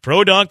 Yes,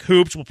 Pro Dunk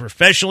Hoops will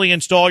professionally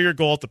install your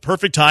goal at the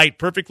perfect height,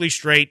 perfectly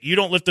straight. You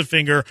don't lift a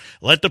finger.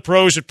 Let the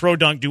pros at Pro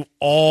Dunk do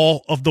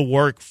all of the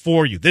work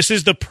for you. This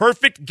is the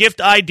perfect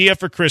gift idea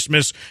for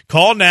Christmas.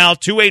 Call now,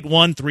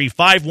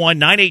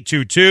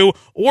 281-351-9822,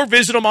 or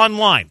visit them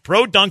online,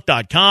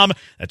 produnk.com.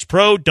 That's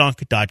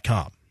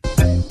produnk.com.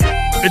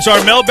 It's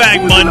our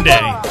Mailbag Monday.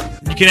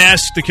 You can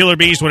ask the Killer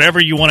Bees whatever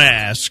you want to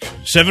ask.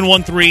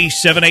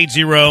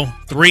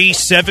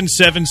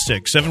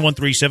 713-780-3776.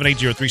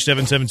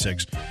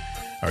 713-780-3776.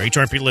 Our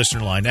HRP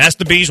listener line. Ask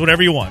the Bees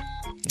whatever you want.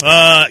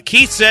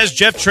 Keith says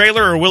Jeff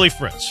Traylor or Willie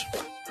Fritz?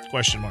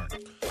 Question mark.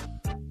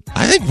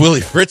 I think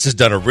Willie Fritz has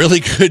done a really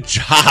good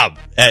job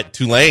at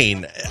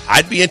Tulane.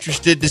 I'd be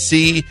interested to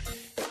see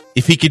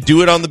if he could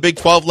do it on the Big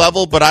 12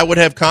 level, but I would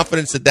have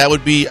confidence that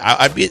would be.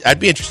 I'd be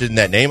interested in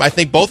that name. I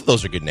think both of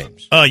those are good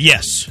names.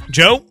 Yes.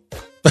 Joe?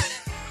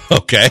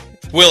 Okay.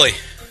 Willie.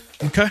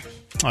 Okay.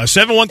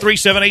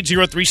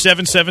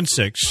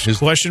 713-780-3776. His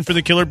question for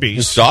the Killer Bees.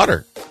 His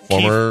daughter,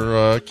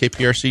 former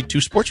KPRC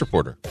 2 sports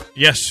reporter.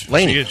 Yes.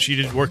 Laney. She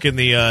did work in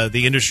the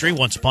industry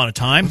once upon a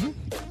time.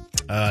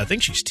 Mm-hmm. I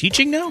think she's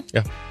teaching now?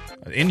 Yeah.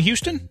 In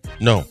Houston?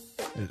 No.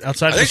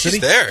 Outside I think the city?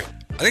 she's there.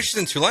 I think she's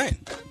in Tulane.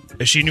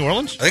 Is she in New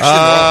Orleans? I think she's in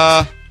New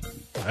Orleans.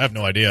 I have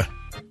no idea.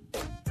 I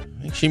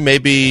think she may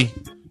be.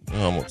 I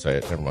won't say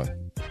it. Never mind.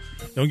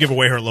 Don't give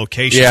away her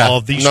location. Yeah. All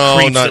of these No,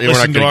 creeps not- that we're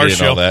not listen to gonna our get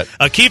into all show.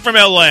 that. Keith from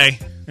L.A.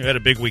 We had a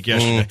big week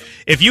yesterday.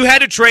 If you had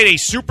to trade a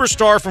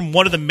superstar from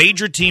one of the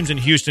major teams in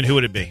Houston, who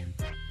would it be?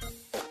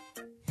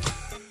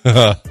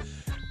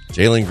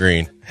 Jalen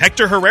Green.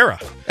 Hector Herrera.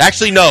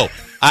 Actually, no.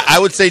 I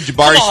would say Come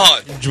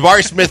on.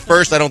 Jabari Smith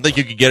first. I don't think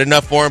you could get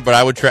enough for him, but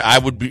I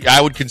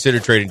would consider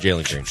trading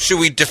Jalen Green. Should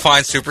we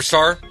define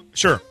superstar?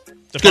 Sure.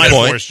 Good Define it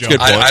point. for us, Joe. Good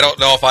point. I don't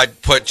know if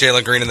I'd put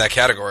Jalen Green in that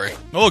category.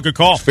 Oh, good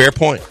call. Fair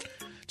point.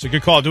 It's a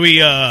good call. Do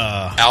we?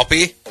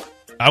 Alpie?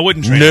 I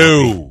wouldn't trade him.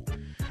 No.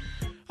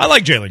 I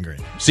like Jalen Green.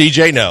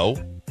 CJ, no.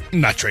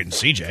 I'm not trading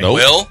CJ. Nope.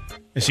 Will?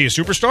 Is he a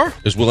superstar?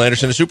 Is Will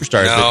Anderson a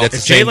superstar? No. That's the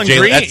It's same Jalen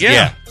Green? that's-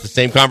 Yeah. It's the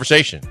same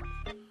conversation.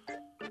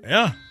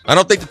 Yeah. I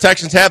don't think the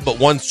Texans have but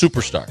one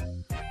superstar.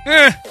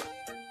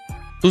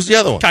 Who's the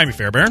other one? Tommy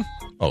Fairbairn.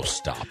 Oh,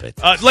 stop it.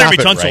 Larry Stop it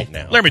Tunsil. right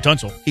now. Larry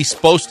Tunsil. He's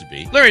supposed to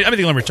be. I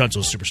think Larry Tunsil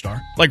is a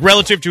superstar. Like,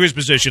 relative to his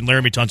position,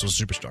 Larry Tunsil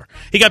is a superstar.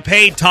 He got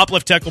paid top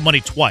left tackle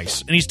money twice,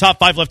 and he's top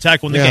 5 left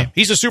tackle in the game.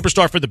 He's a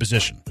superstar for the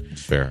position.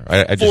 Fair.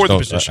 I just For the don't.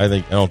 position. I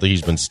don't think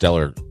he's been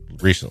stellar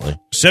recently.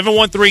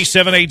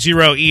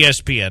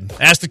 713-780-ESPN.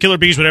 Ask the Killer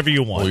Bees whatever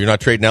you want. Well, you're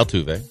not trading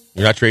Altuve.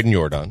 You're not trading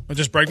Jordan.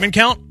 Does Bregman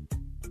count?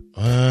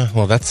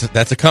 Well, that's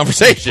a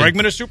conversation.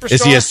 Bregman a superstar?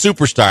 Is he a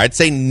superstar? I'd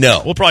say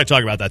no. We'll probably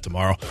talk about that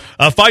tomorrow.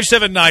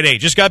 5798.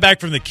 Just got back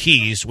from the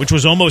Keys, which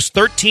was almost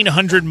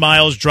 1,300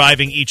 miles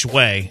driving each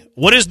way.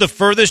 What is the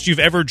furthest you've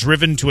ever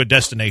driven to a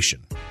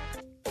destination?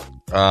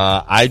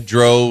 I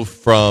drove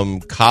from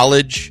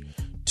college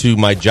to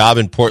my job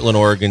in Portland,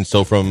 Oregon.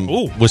 So from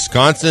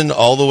Wisconsin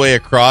all the way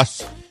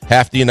across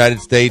half the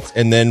United States,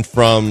 and then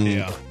from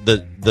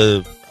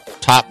the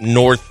top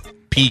north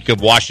peak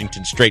of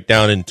Washington straight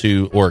down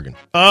into Oregon.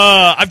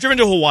 I've driven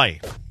to Hawaii.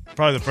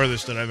 Probably the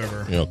furthest that I've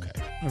ever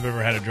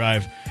had to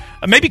drive.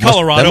 Maybe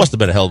Colorado. That must have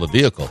been a hell of a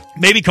vehicle.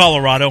 Maybe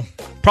Colorado.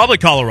 Probably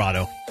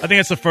Colorado. I think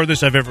that's the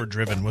furthest I've ever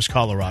driven was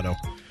Colorado.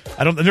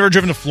 I've never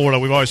driven to Florida.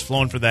 We've always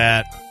flown for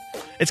that.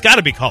 It's got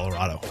to be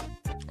Colorado.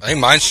 I think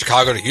mine's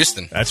Chicago to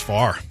Houston. That's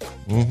far.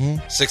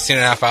 16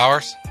 and a half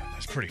hours.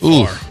 That's pretty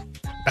far.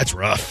 That's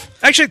rough.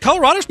 Actually,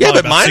 Colorado's probably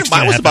Yeah, but mine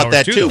was about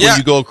that too. Yeah. When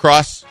you go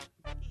across,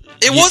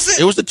 It wasn't.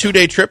 It was a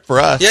 2-day trip for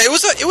us. Yeah,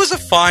 it was a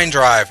fine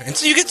drive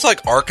until you get to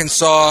like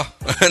Arkansas,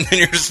 and then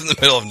you're just in the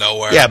middle of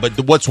nowhere. Yeah, but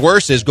what's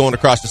worse is going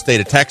across the state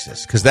of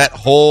Texas because that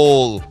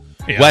whole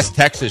West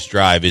Texas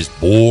drive is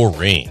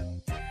boring.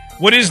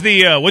 What is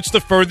what's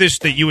the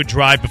furthest that you would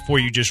drive before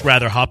you just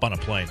rather hop on a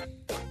plane?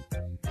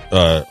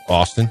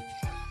 Austin.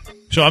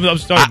 So I'm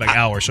talking like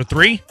hours. So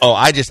 3? Oh,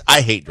 I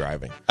hate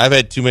driving. I've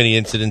had too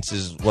many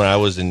incidences when I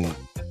was in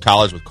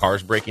college with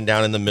cars breaking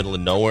down in the middle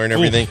of nowhere and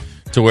everything.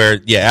 To where,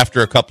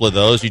 after a couple of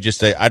those, you just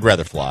say, I'd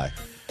rather fly.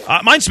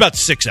 Mine's about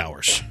 6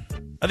 hours.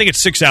 I think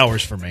it's 6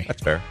 hours for me.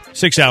 That's fair.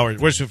 6 hours.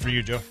 What's it for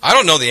you, Joe? I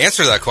don't know the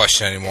answer to that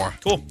question anymore.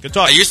 Cool. Good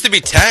talk. I used to be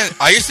 10.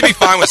 I used to be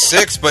fine with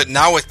 6, but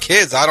now with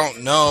kids, I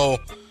don't know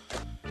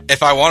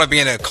if I want to be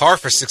in a car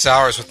for 6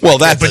 hours with my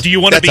kids. But do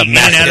you want to be in and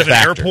out of an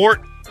factor.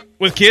 airport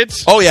with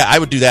kids? Oh, yeah, I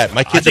would do that.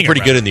 My kids are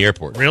pretty good in the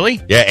airport. Really?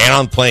 Yeah, and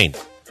on plane.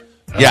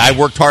 Yeah, I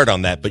worked hard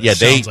on that. But yeah,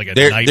 Sounds like a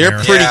they're nightmare.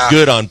 pretty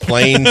good on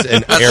planes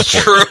and That's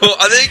airports. true.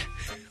 I think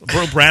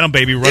Bro, Branham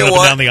baby running up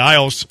and down the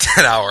aisles.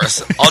 10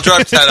 hours. I'll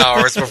drive 10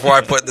 hours before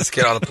I put this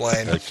kid on a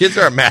plane. Kids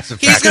are a massive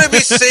He's factor. going to be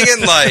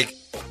singing like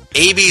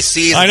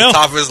ABCs I at know. the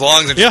top of his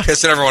lungs and just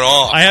pissing everyone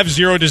off. I have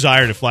zero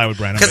desire to fly with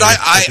Branham Because baby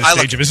at this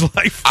stage of his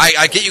life.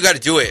 I get you got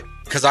to do it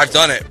because I've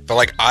done it, but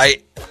like I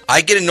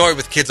get annoyed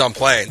with kids on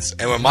planes,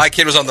 and when my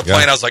kid was on the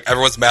plane, I was like,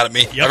 everyone's mad at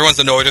me, everyone's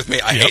annoyed with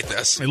me. I hate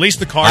this. At least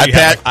the car you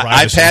have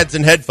privacy. iPads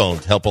and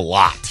headphones help a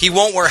lot. He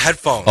won't wear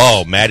headphones.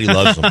 Oh, Maddie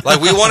loves them.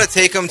 Like we want to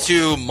take him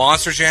to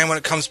Monster Jam when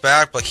it comes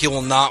back, but he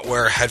will not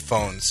wear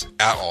headphones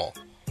at all.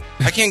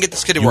 I can't get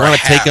this kid to You wear a want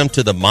to hat. take him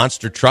to the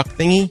monster truck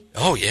thingy?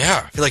 Oh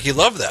yeah, I feel like he'd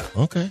love that.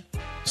 Okay.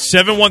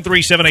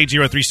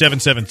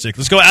 713-780-3776.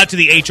 Let's go out to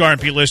the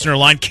HRP listener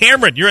line.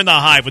 Cameron, you're in the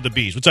hive with the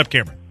bees. What's up,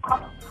 Cameron?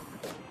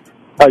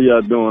 How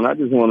y'all doing? I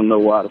just want to know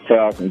why the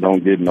Falcons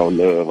don't get no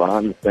love. I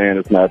understand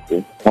it's not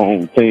the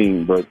home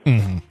team, but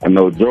I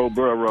know Joe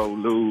Burrow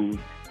lose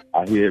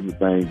I hear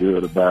everything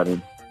good about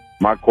him.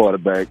 My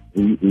quarterback,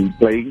 he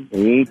play.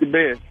 He ain't the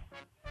best,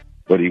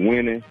 but he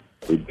winning.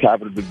 He's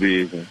top of the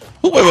division.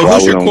 Wait,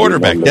 who's your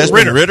quarterback?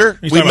 Desmond Ritter?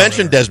 He's We talking about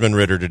mentioned Ritter. Desmond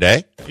Ritter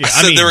today. Yeah, I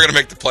said they were going to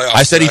make the playoffs.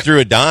 I said he today. threw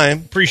a dime.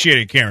 Appreciate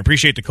it, Cameron.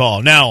 Appreciate the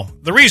call. Now,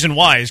 the reason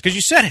why is because you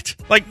said it.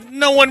 Like,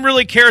 no one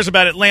really cares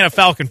about Atlanta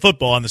Falcon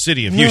football in the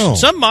city of Houston.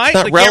 Some might. it's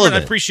not Like, Cameron, I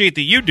relevant. appreciate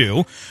that you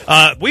do.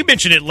 We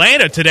mentioned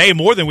Atlanta today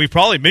more than we've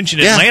probably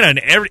mentioned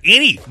Atlanta in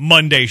any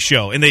Monday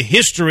show in the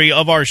history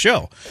of our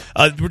show.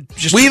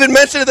 We even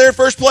mentioned it there in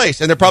first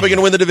place, and they're probably going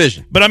to win the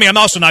division. But, I mean, I'm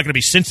also not going to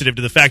be sensitive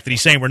to the fact that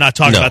he's saying we're not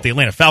talking about the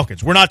Atlanta Falcons.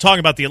 We're not talking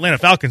about the Atlanta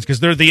Falcons because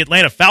they're the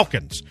Atlanta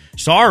Falcons.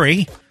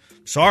 Sorry,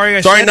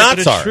 I said not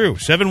it, but sorry.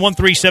 it's true.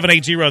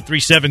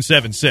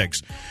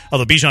 713-780-3776.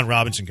 Although Bijan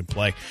Robinson can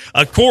play.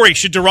 Corey,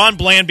 should Deron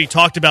Bland be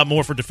talked about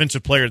more for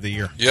Defensive Player of the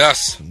Year?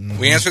 Yes.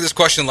 We answered this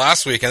question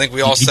last week. I think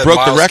we all He said broke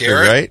Myles the record,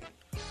 Garrett. right?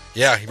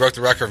 Yeah, he broke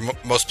the record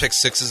of most pick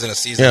sixes in a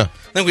season. Yeah.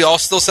 I think we all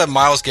still said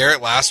Myles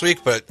Garrett last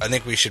week, but I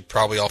think we should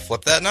probably all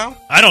flip that now.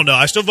 I don't know.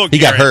 I still vote He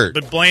got Garrett, hurt.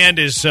 but Bland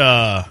is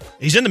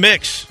he's in the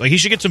mix. Like, he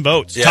should get some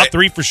votes. Yeah. Top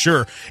 3 for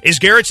sure. Is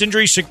Garrett's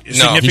injury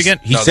significant?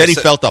 He No, said they he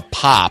said- felt a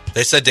pop.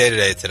 They said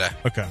day-to-day today.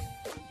 Okay.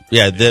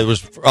 Yeah, that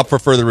was up for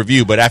further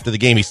review, but after the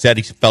game, he said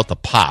he felt a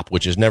pop,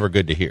 which is never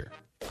good to hear.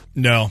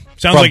 No.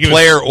 Sounds From like it was,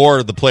 player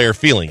or the player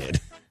feeling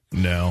it.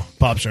 No.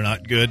 Pops are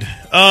not good.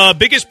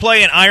 Biggest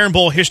play in Iron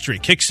Bowl history.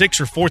 Kick 6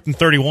 or 4th and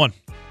 31?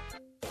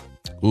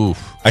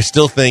 Oof. I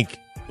still think,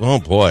 oh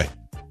boy,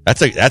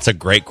 that's a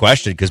great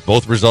question because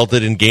both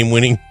resulted in game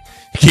winning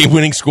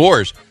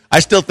scores. I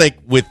still think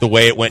with the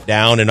way it went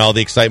down and all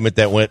the excitement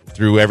that went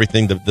through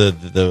everything,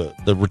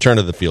 the return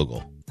of the field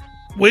goal.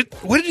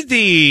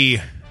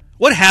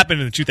 What happened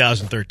in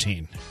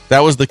 2013? That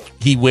was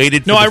he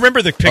waited. No, for I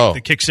remember the oh.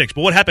 kick 6,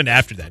 but what happened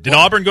after that? Did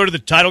Auburn go to the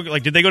title?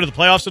 Like, did they go to the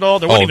playoffs at all?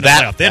 There wasn't even a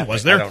playoff then,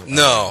 was there?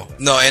 No,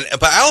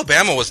 but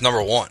Alabama was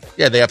number one.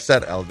 Yeah, they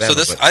upset Alabama.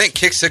 So I think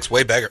kick six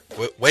way bigger.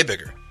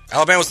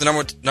 Alabama was the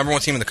number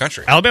one team in the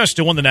country. Alabama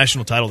still won the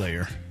national title that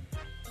year.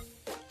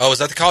 Oh, was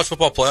that the college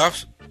football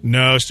playoffs?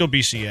 No, still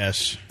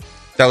BCS.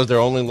 that was their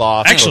only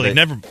loss. Actually,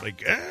 never.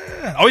 Like,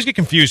 I always get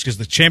confused because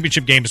the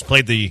championship game is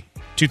played the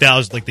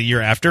 2000, like the year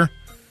after.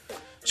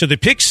 So the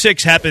pick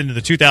 6 happened in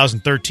the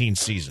 2013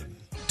 season.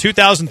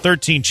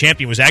 2013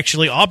 champion was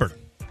actually Auburn.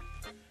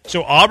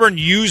 So Auburn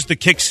used the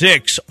kick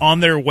 6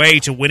 on their way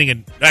to winning,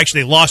 and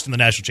actually they lost in the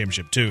national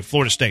championship to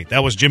Florida State.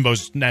 That was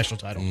Jimbo's national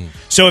title.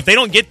 So if they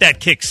don't get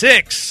that kick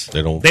 6,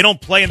 they don't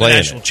play in the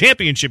national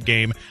championship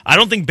game. I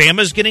don't think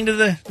Bama's getting to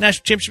the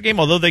national championship game,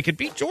 although they could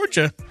beat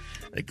Georgia.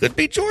 They could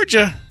beat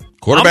Georgia.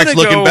 Quarterback's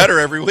looking better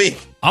every week.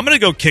 I'm going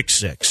to go kick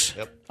 6.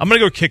 Yep. I'm going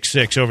to go kick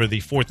 6 over the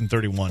 4th and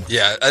 31.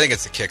 Yeah, I think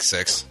it's the kick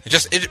 6.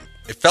 It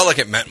felt like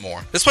it meant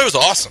more. This play was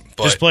awesome.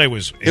 But this play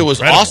was incredible. It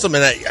was awesome,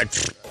 and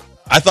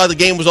I thought the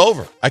game was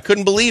over. I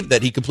couldn't believe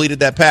that he completed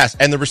that pass.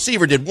 And the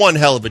receiver did one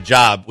hell of a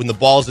job when the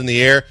ball's in the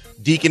air,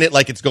 deking it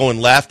like it's going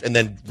left, and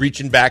then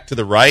reaching back to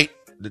the right.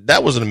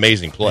 That was an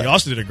amazing play. He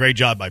also did a great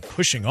job by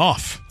pushing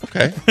off.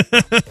 Okay.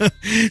 A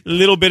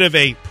little bit of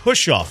a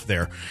push-off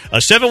there.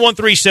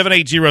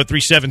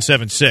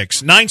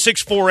 713-780-3776.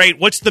 9648,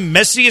 what's the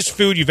messiest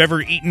food you've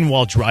ever eaten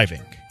while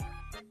driving?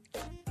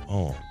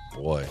 Oh,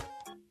 boy.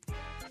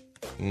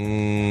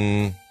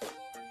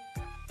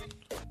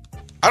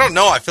 I don't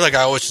know. I feel like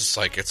I always just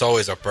it's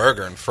always a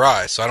burger and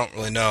fries, so I don't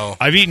really know.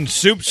 I've eaten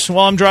soups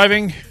while I'm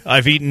driving.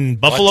 I've eaten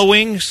buffalo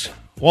wings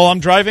while I'm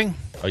driving.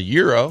 A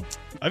Euro.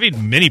 I've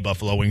eaten mini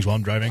buffalo wings while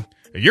I'm driving.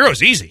 A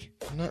Euro's easy.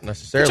 Not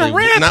necessarily. It's a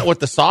wrap. Not with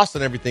the sauce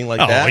and everything like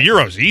that. A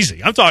Euro's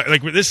easy. I'm talking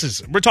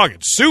we're talking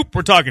soup.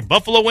 We're talking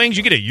buffalo wings.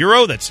 You get a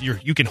Euro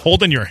you can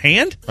hold in your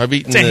hand. I've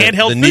eaten it's a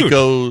handheld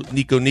food.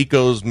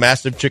 Nico's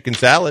massive chicken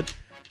salad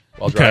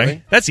while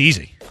driving. That's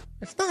easy.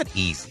 It's not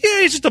easy.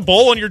 Yeah, it's just a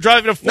bowl and you're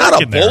driving a fork Not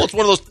a in bowl. there. It's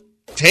one of those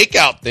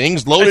takeout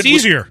things loaded. It's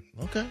easier.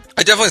 Okay.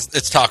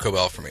 It's Taco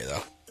Bell for me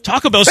though.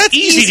 Taco Bell's That's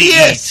easy to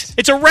easiest. eat.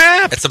 It's a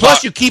wrap.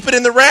 Plus, you keep it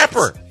in the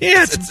wrapper.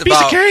 Yeah, it's a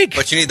piece of cake.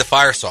 But you need the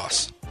fire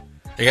sauce.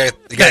 You gotta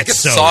get the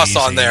so sauce easy.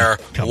 on there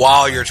Come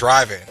while on. you're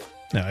driving.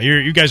 No,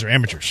 you guys are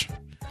amateurs.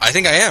 I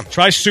think I am.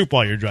 Try soup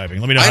while you're driving.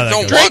 Let me know how I that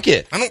don't goes. Drink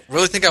it. I don't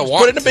really think I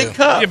want Put it in a big to.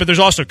 cup. Yeah, but there's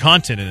also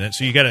content in it,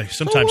 so you got to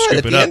sometimes So what? scoop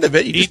At it the up. end of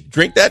it, you just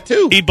drink that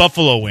too. Eat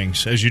buffalo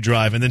wings as you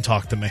drive, and then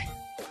talk to me.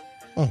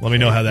 Let me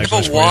know how that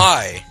goes. But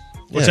why?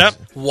 What's that?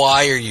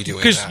 Why are you doing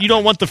that? Because you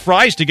don't want the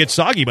fries to get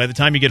soggy by the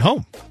time you get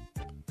home.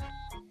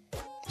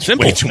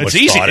 Simple. Way too much It's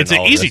easy. thought It's in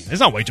all easy. this. It's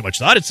not way too much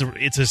thought.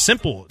 It's a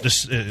simple But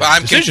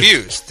I'm decision.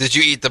 confused. Did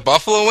you eat the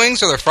buffalo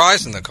wings or the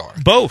fries in the car?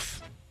 Both.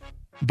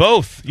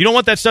 You don't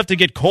want that stuff to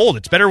get cold.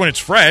 It's better when it's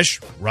fresh,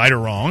 right or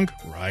wrong,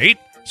 right?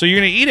 So you're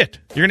going to eat it.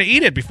 You're going to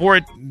eat it before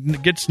it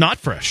gets not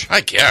fresh.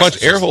 I guess.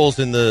 Bunch air holes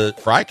in the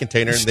fry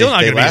container. It's And still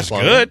not they going to be as last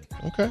longer. good.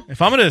 Okay.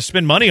 If I'm going to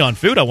spend money on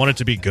food, I want it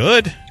to be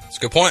good. That's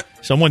a good point.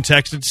 Someone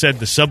said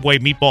the Subway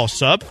meatball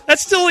sub.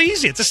 That's still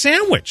easy. It's a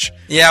sandwich.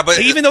 Yeah, but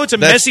Even though it's a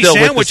That's messy still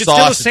with sandwich, the it's still a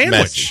sauce, it's sandwich.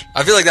 messy.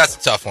 I feel like that's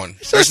a tough one.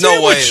 a There's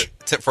no way sandwich.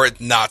 for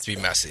it not to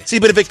be messy. See,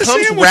 but if it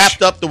comes sandwich.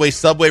 wrapped up the way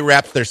Subway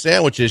wraps their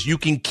sandwiches, you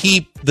can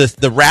keep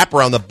the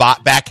wrapper on the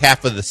back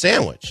half of the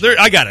sandwich.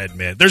 I got to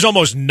admit, there's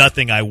almost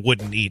nothing I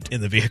wouldn't eat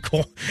in the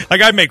vehicle.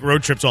 Like, I make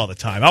road trips all the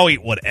time. I'll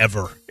eat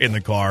whatever in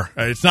the car.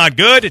 It's not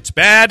good. It's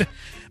bad.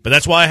 But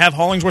that's why I have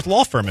Hollingsworth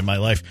Law Firm in my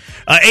life.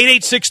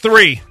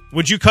 8863,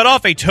 would you cut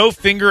off a toe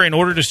finger in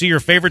order to see your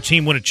favorite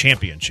team win a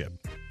championship?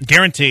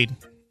 Guaranteed.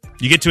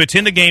 You get to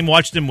attend the game,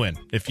 watch them win.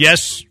 If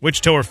yes,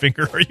 which toe or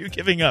finger are you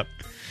giving up?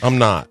 I'm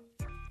not.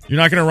 You're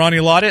not going to Ronnie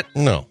Lott it?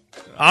 No.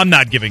 I'm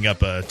not giving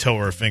up a toe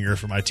or a finger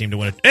for my team to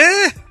win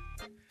it.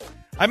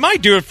 I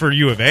might do it for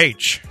U of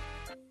H.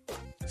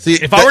 See,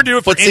 if I were to do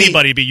it for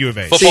anybody, it'd be U of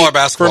H. Football or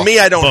basketball? For me,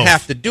 I don't Both.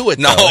 have to do it.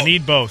 No. though. I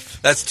need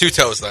both. That's 2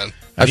 toes then.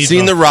 I've need seen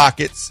both. the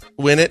Rockets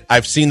win it.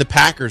 I've seen the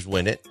Packers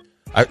win it.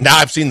 Now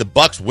I've seen the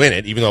Bucks win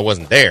it, even though I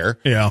wasn't there.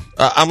 Yeah.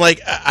 I'm like,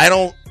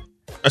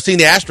 I've seen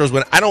the Astros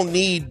win it. I don't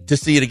need to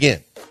see it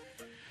again.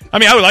 I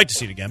mean, I would like to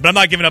see it again, but I'm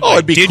not giving up Oh, a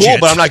it'd be digit. cool,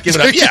 but I'm not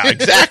giving up. Yeah,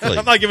 exactly.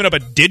 I'm not giving up a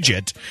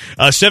digit.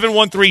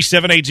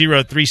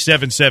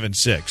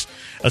 713-780-3776.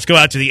 Let's go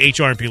out to the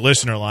HRMP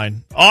listener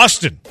line.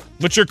 Austin,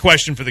 what's your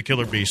question for the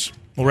Killer Bees?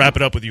 We'll wrap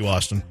it up with you,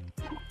 Austin.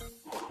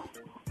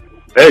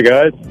 Hey,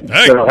 guys.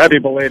 Hey. So happy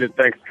belated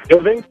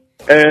Thanksgiving.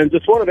 And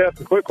just wanted to ask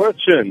a quick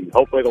question.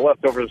 Hopefully the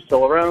leftovers are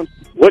still around.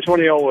 Which one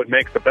of y'all would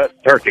make the best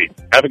turkey?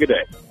 Have a good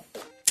day.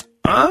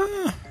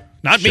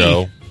 Not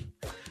Joe. me.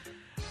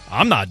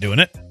 I'm not doing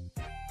it.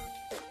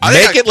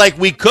 Make it like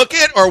we cook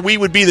it, or we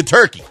would be the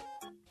turkey.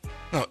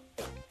 No.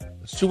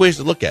 There's 2 ways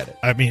to look at it.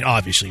 I mean,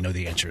 obviously you know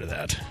the answer to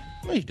that.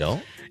 No, you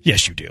don't.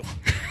 Yes, you do.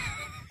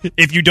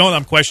 If you don't,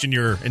 I'm questioning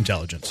your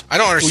intelligence. I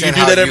don't understand you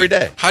do how that every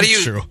day. How do you?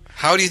 It's true.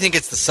 How do you think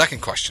it's the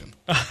second question?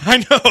 I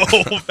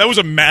know. That was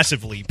a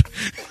massive leap.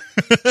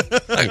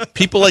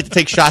 People like to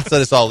take shots at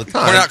us all the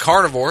time. We're not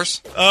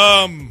carnivores.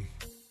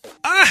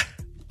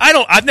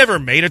 I've never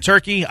made a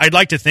turkey. I'd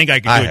like to think I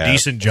could do a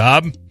decent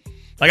job.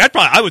 Like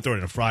I would throw it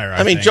in a fryer. I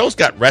mean, think. Joe's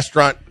got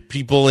restaurant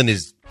people in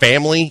his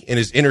family, in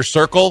his inner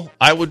circle.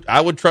 I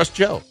would trust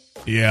Joe.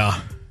 Yeah,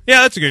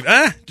 that's a good.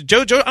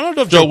 Joe. I don't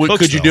know if Joe, Joe cooks,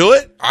 could you though. do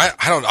it? I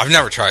don't. I've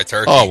never tried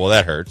turkey. Oh well,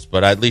 that hurts.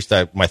 But at least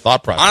my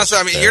thought process. Honestly,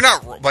 I mean, there. you're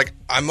not like.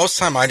 Most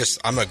of the time,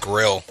 I'm a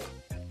grill.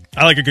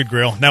 I like a good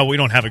grill. No, we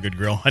don't have a good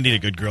grill. I need a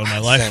good grill in my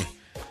life. Same.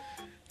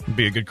 It'd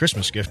be a good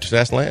Christmas gift. Just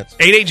ask Lance.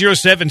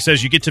 8807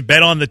 says you get to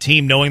bet on the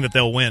team knowing that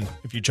they'll win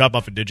if you chop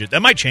off a digit.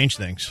 That might change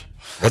things.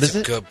 What That's is a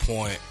it? good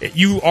point.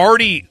 You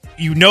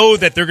know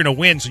that they're going to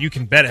win, so you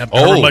can bet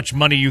however much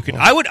money you can.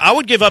 I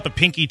would give up a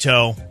pinky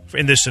toe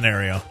in this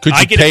scenario. Could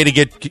you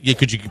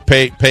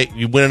pay?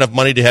 You win enough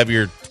money to have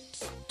your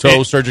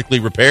toe surgically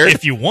repaired?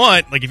 If you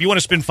want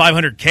to spend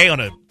 $500K on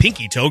a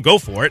pinky toe, go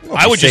for it. Well,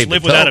 I would just save the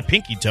live without toe. a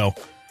pinky toe.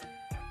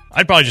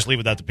 I'd probably just leave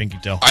without the pinky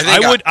toe.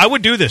 I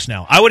would do this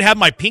now. I would have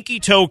my pinky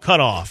toe cut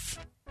off.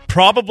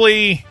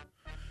 Probably.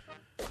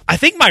 I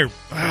think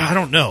I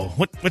don't know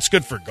what's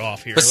good for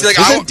golf here. But see, like,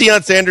 Isn't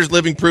Deion Sanders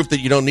living proof that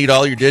you don't need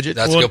all your digits?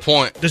 That's a good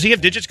point. Does he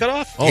have digits cut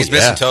off? He's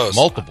missing toes.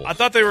 Multiple. I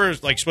thought they were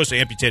supposed to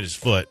amputate his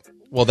foot.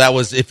 Well, that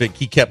was if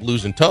he kept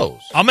losing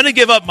toes. I'm going to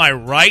give up my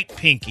right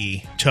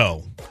pinky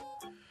toe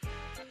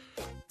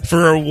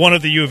for one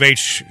of the U of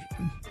H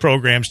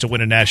programs to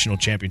win a national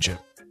championship.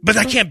 But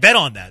I can't bet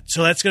on that,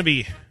 so that's going to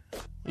be.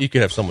 You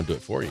could have someone do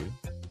it for you.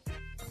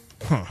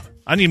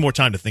 I need more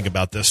time to think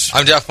about this.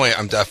 I'm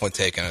definitely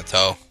taking a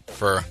toe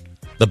for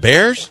The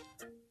Bears?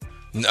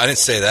 I didn't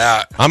say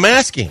that. I'm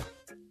asking.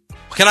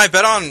 Can I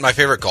bet on my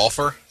favorite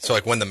golfer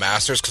to win the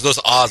Masters? Because those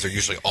odds are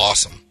usually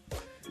awesome.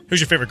 Who's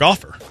your favorite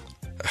golfer?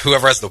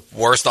 Whoever has the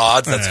worst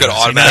odds, that's going to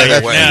See,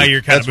 automatically win. Now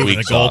you're kind That's of moving the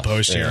weak sauce.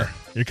 goalpost Yeah. here.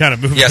 You're kind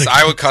of moving. Yes, the-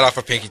 I would cut off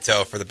a pinky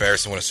toe for the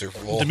Bears to win a Super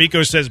Bowl.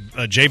 D'Amico says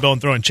J-Bone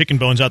throwing chicken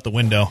bones out the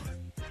window.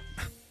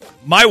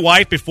 My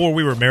wife, before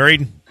we were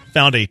married,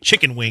 found a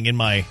chicken wing in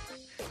my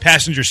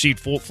passenger seat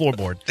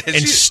floorboard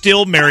and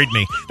still married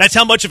me. That's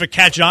how much of a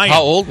catch I am.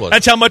 How old was it?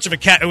 That's how much of a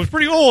catch. It was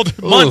pretty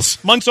old.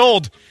 Months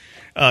old.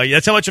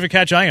 That's how much of a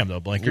catch I am, though,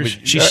 Blinkers.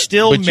 She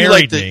still But you married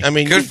like to- me. I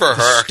mean, Good for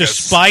her. 'cause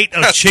despite a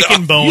that's chicken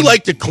tough. bone. you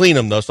like to clean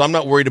them, though, so I'm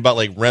not worried about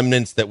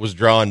remnants that was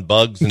drawing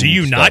bugs. And Do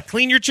you stuff. not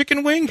clean your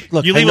chicken wing?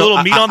 Look, You I leave a know-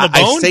 little meat on the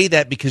bone? I say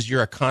that because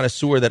you're a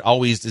connoisseur that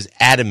always is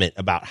adamant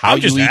about how I'm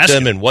you just eat asking.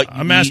 them and what you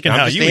I'm eat. asking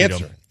how just you eat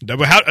answering. them. You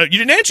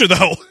didn't answer,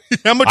 though.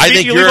 How much I meat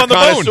think do you you're leave a on the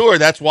bone? connoisseur.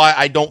 That's why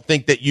I don't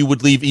think that you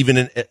would leave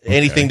even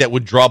anything that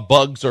would draw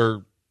bugs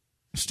or.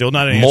 Still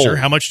not an Mold. answer.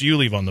 How much do you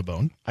leave on the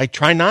bone? I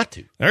try not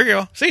to. There you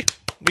go. See,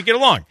 we get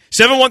along.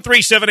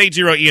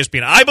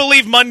 713-780-ESPN. I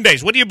believe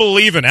Mondays. What do you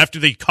believe in after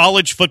the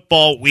college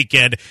football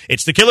weekend?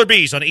 It's the Killer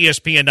Bees on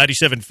ESPN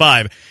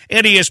 97.5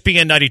 and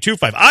ESPN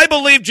 92.5. I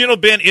believe Gentle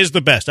Ben is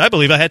the best. I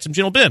believe I had some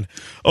Gentle Ben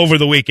over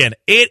the weekend.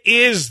 It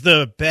is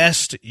the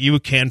best you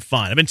can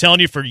find. I've been telling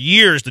you for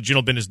years that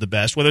Gentle Ben is the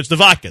best, whether it's the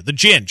vodka, the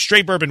gin,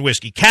 straight bourbon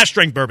whiskey, cask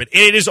strength bourbon.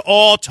 It is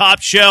all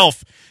top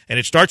shelf. and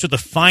it starts with the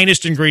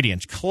finest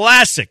ingredients.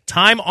 Classic,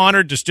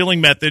 time-honored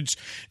distilling methods.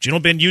 Gentle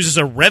Bin uses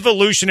a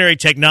revolutionary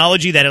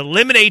technology that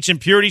eliminates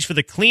impurities for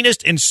the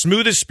cleanest and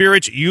smoothest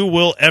spirits you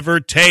will ever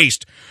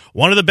taste.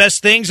 One of the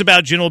best things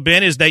about Gentle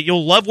Bin is that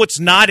you'll love what's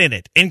not in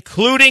it,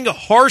 including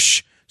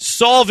harsh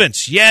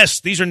solvents.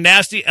 Yes, these are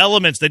nasty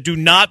elements that do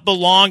not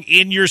belong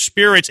in your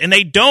spirits, and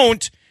they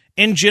don't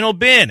in Gentle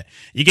Bin.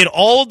 You get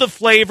all of the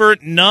flavor,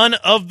 none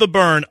of the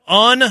burn,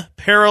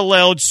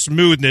 unparalleled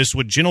smoothness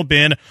with Gentle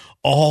Bin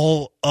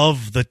all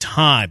of the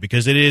time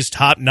because it is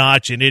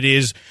top-notch and it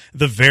is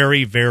the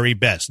very, very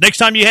best. Next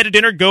time you head to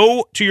dinner,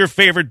 go to your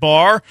favorite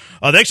bar.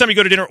 The next time you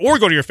go to dinner or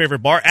go to your favorite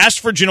bar,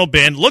 ask for Gentle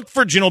Bin. Look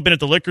for Gentle Bin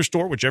at the liquor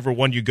store, whichever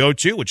one you go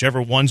to,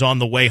 whichever one's on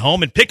the way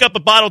home, and pick up a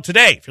bottle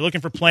today. If you're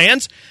looking for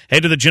plans,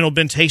 head to the Gentle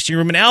Bin Tasting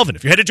Room in Alvin.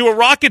 If you're headed to a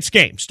Rockets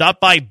game, stop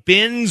by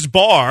Bin's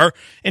Bar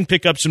and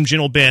pick up some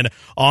Gentle Bin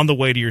on the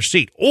way to your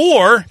seat.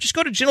 Or just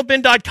go to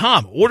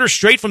gentlebin.com. Order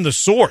straight from the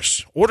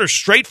source. Order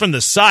straight from the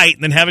site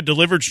and then have it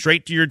delivered straight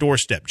to your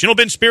doorstep. Gentle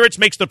Bin Spirits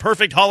makes the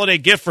perfect holiday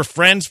gift for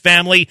friends,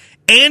 family,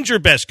 and your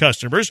best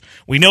customers.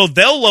 We know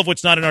they'll love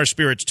what's not in our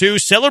spirits, too.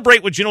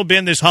 Celebrate with Gentle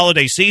Bin this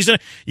holiday season.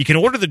 You can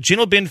order the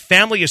Gentle Bin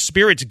Family of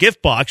Spirits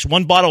gift box,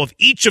 one bottle of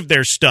each of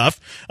their stuff,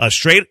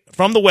 straight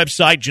from the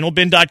website,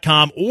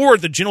 gentlebin.com, or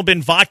the Gentle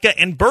Bin Vodka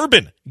and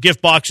Bourbon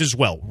gift box as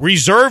well.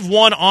 Reserve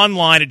one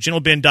online at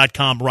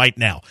gentlebin.com right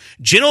now.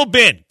 Gentle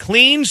Bin,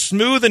 clean,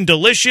 smooth, and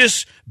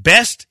delicious.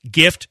 Best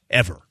gift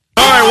ever.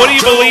 All right, what do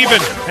you believe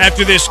in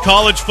after this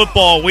college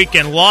football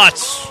weekend?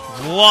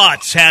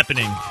 Lots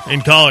happening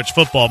in college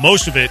football.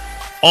 Most of it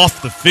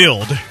off the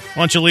field. Why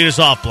don't you lead us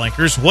off,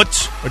 Blankers?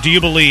 What do you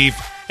believe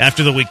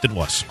after the week that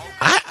was?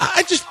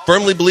 I just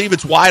firmly believe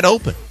it's wide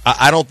open.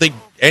 I don't think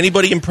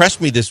anybody impressed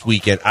me this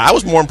weekend. I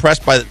was more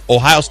impressed by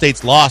Ohio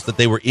State's loss, that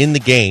they were in the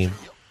game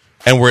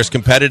and were as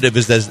competitive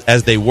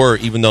as they were,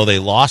 even though they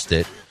lost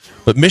it.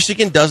 But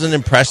Michigan doesn't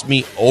impress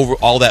me over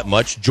all that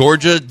much.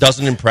 Georgia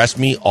doesn't impress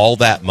me all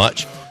that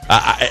much.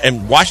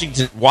 And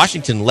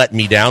Washington let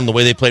me down the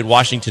way they played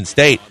Washington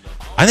State.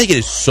 I think it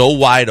is so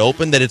wide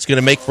open that it's going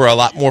to make for a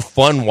lot more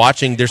fun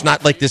watching. There's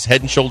not like this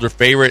head and shoulder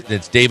favorite and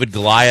it's David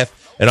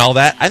Goliath and all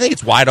that. I think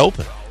it's wide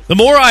open. The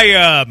more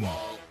I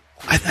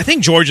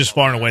think Georgia's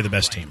far and away the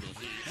best team.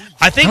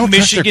 I think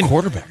Michigan their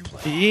quarterback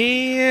play.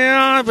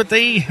 Yeah, but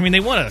they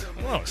won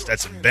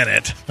Stetson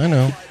Bennett. I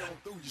know.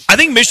 I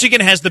think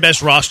Michigan has the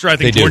best roster. I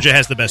think Georgia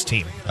has the best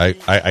team.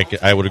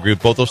 I would agree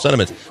with both those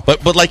sentiments.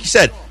 But like you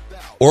said,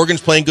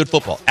 Oregon's playing good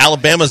football.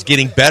 Alabama's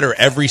getting better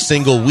every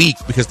single week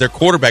because their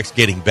quarterback's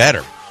getting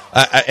better.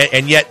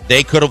 And yet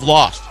they could have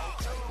lost.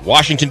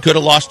 Washington could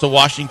have lost to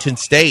Washington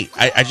State.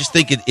 I just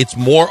think it's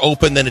more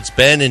open than it's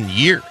been in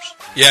years.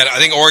 Yeah, I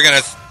think Oregon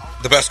has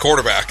the best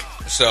quarterback.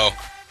 So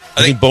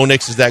I think Bo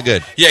Nix is that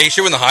good. Yeah, he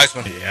should win the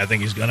Heisman. Yeah, I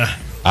think he's going to.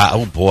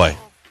 Oh, boy.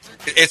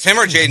 It's him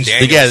or Jaden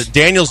Daniels. Yeah,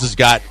 Daniels has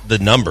got the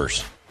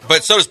numbers.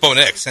 But so does Bo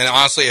Nix. And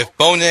honestly, if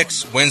Bo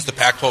Nix wins the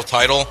Pac-12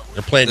 title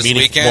they're playing this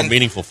weekend, more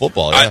meaningful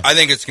football. Yeah. I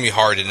think it's going to be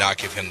hard to not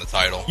give him the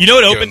title. You know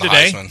what opened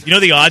today? Heisman. You know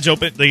the odds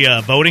open,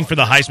 the voting for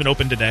the Heisman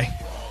opened today?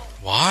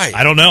 Why?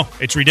 I don't know.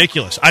 It's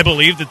ridiculous. I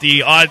believe that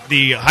the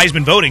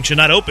Heisman voting should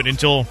not open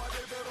until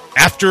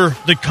after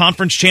the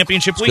conference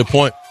championship week. Good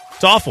point.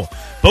 It's awful.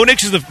 Bo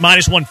Nix is the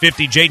minus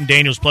 150, Jaden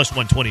Daniels plus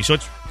 120. So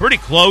it's pretty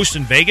close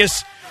in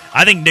Vegas.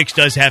 I think Nix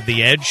does have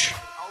the edge.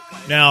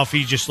 Now, if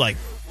he just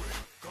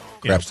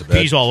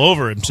pees all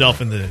over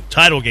himself in the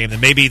title game, then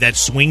maybe that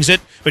swings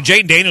it. But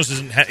Jaden Daniels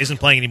isn't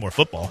playing any more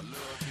football.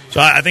 So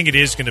I think it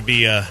is going to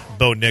be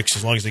Bo Nix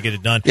as long as they get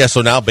it done. Yeah,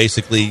 so now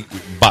basically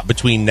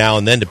between now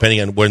and then, depending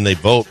on when they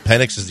vote,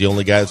 Penix is the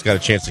only guy that's got a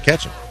chance to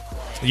catch him.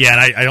 Yeah,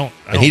 and I don't.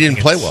 And he didn't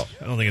play well.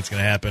 I don't think it's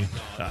going to happen.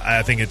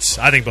 I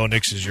think Bo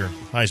Nix is your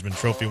Heisman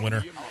Trophy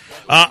winner.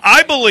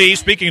 I believe,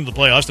 speaking of the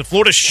playoffs, that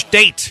Florida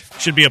State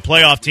should be a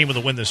playoff team with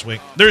a win this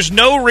week. There's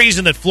no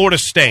reason that Florida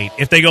State,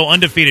 if they go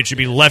undefeated, should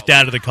be left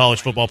out of the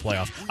college football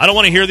playoff. I don't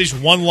want to hear these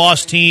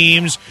one-loss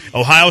teams,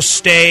 Ohio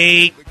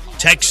State,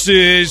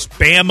 Texas,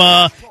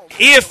 Bama.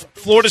 If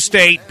Florida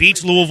State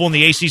beats Louisville in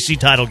the ACC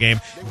title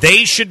game,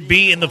 they should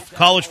be in the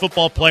college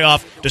football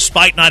playoff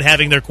despite not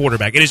having their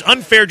quarterback. It is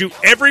unfair to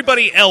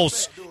everybody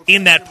else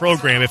in that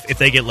program if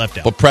they get left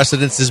out. But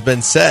precedence has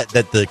been set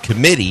that the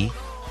committee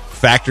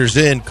factors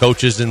in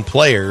coaches and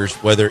players,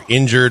 whether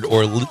injured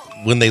or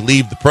when they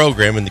leave the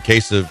program, in the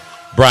case of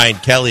Brian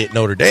Kelly at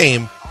Notre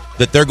Dame,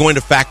 that they're going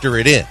to factor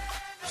it in.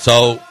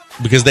 So,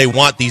 because they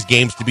want these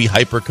games to be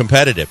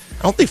hyper-competitive.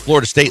 I don't think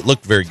Florida State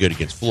looked very good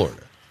against Florida.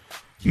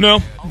 No,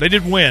 they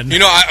did win. You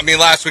know, I mean,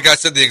 last week I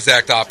said the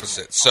exact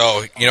opposite.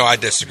 So, I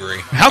disagree.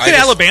 How could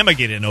Alabama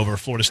get in over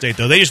Florida State,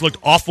 though? They just looked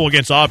awful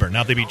against Auburn.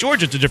 Now, if they beat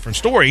Georgia, it's a different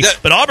story.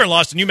 But Auburn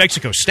lost to New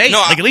Mexico State.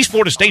 At least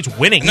Florida State's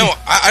winning. No,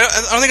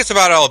 I don't think it's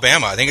about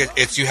Alabama. I think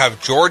it's you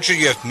have Georgia,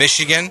 you have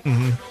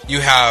Michigan, you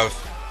have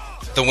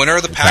the winner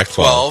of the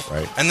Pac-12,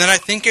 right. And then I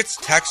think it's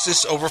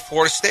Texas over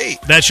Florida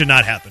State. That should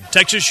not happen.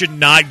 Texas should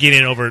not get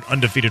in over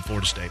undefeated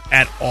Florida State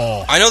at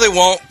all. I know they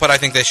won't, but I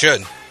think they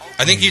should.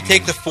 I think you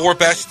take the 4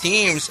 best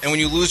teams, and when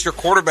you lose your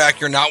quarterback,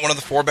 you're not one of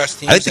the 4 best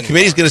teams. I think the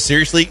committee's going to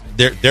seriously,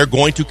 they're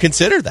going to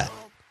consider that.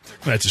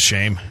 That's a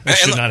shame. That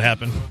should not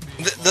happen.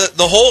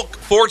 The whole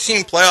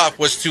 4-team playoff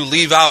was to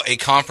leave out a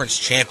conference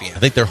champion. I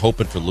think they're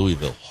hoping for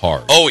Louisville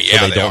hard. Oh, yeah,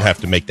 so they don't have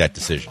to make that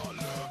decision.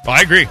 Well,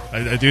 I agree.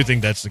 I do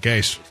think that's the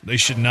case. They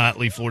should not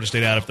leave Florida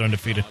State out if they're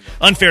undefeated.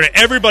 Unfair to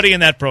everybody in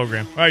that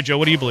program. All right, Joe,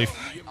 what do you believe?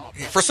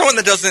 For someone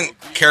that doesn't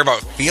care about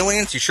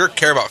feelings, you sure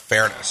care about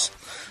fairness.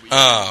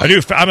 I do.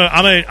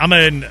 I'm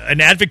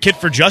an advocate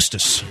for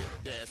justice.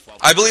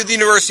 I believe the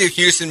University of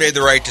Houston made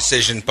the right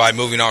decision by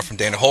moving on from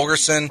Dana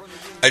Holgorsen.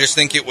 I just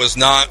think it was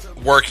not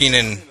working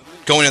and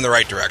going in the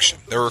right direction.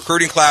 Their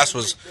recruiting class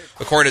was,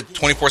 according to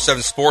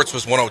 24/7 Sports,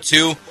 was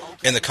 102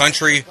 in the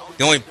country.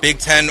 The only Big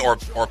Ten or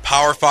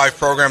Power 5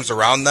 programs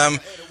around them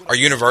are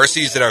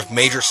universities that have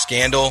major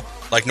scandal,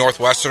 like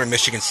Northwestern and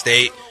Michigan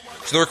State.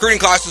 So the recruiting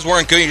classes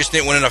weren't good. You just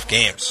didn't win enough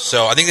games.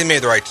 So I think they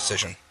made the right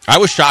decision. I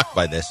was shocked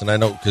by this, and I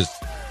know because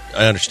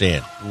I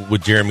understand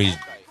with Jeremy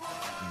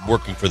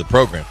working for the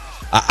program.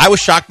 I was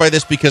shocked by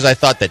this because I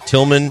thought that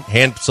Tillman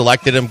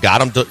hand-selected him, got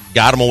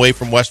him away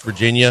from West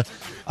Virginia.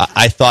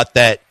 I thought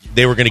that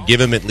they were going to give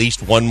him at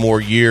least one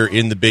more year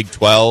in the Big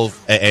 12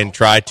 and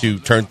try to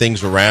turn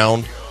things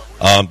around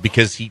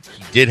because he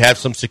did have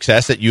some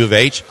success at U of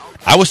H.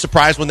 I was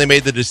surprised when they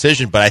made the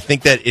decision, but I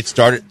think that it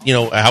started,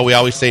 how we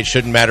always say it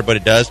shouldn't matter, but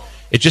it does.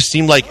 It just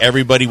seemed like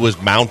everybody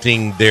was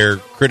mounting their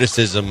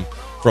criticism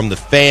from the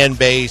fan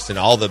base, and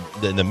all the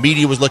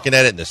media was looking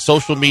at it, and the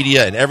social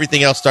media and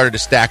everything else started to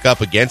stack up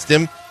against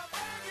him.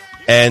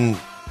 And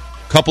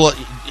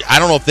I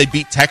don't know if they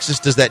beat Texas.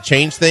 Does that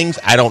change things?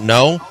 I don't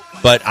know.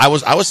 But I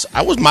was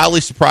mildly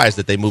surprised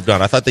that they moved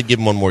on. I thought they'd give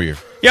him one more year.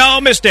 Yeah,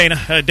 I'll miss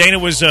Dana. Dana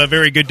was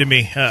very good to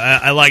me.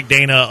 I like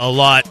Dana a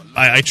lot.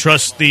 I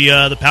trust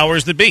the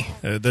powers that be,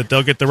 that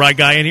they'll get the right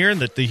guy in here, and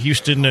that the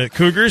Houston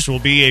Cougars will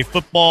be a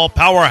football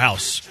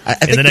powerhouse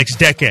in the next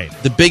decade.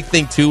 The big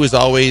thing, too, is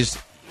always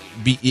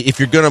if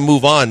you're going to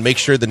move on, make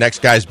sure the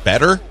next guy's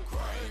better.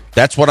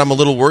 That's what I'm a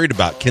little worried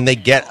about. Can they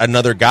get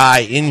another guy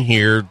in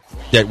here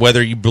that,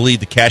 whether you believe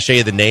the cachet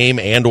of the name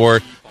and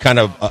or kind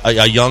of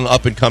a young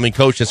up-and-coming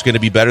coach that's going to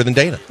be better than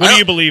Dana? What do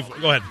you believe?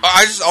 Go ahead.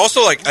 I just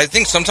also I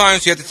think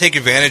sometimes you have to take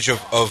advantage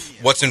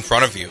of what's in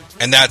front of you.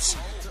 And that's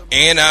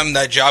A&M,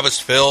 that job is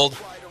filled.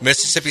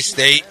 Mississippi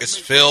State is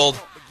filled.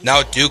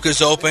 Now Duke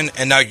is open,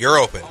 and now you're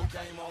open.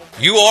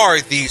 You are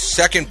the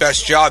second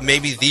best job,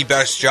 maybe the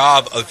best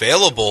job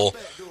available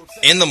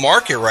in the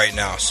market right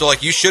now. So,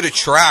 you should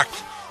attract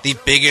the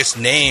biggest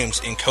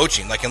names in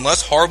coaching.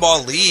 Unless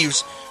Harbaugh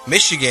leaves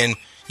Michigan,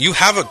 you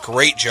have a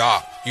great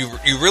job. You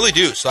really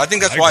do. So I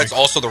think that's why it's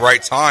also the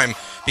right time.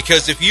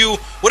 Because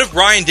what if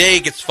Ryan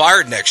Day gets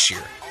fired next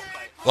year?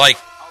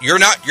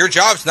 Your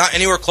job's not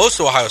anywhere close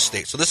to Ohio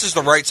State. So this is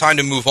the right time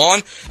to move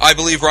on. I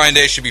believe Ryan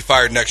Day should be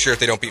fired next year if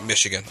they don't beat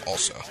Michigan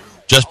also.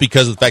 Just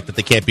because of the fact that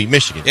they can't beat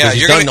Michigan. Yeah,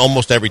 he's done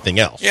almost everything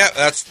else. Yeah,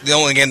 that's the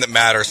only game that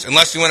matters.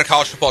 Unless you win a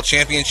college football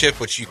championship,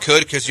 which you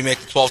could because you make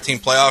the 12-team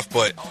playoff,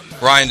 but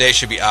Ryan Day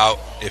should be out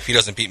if he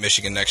doesn't beat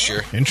Michigan next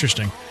year.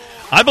 Interesting.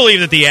 I believe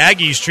that the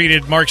Aggies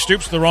treated Mark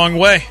Stoops the wrong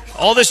way.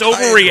 All this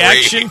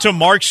overreaction to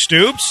Mark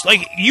Stoops.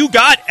 You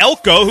got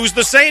Elko, who's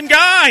the same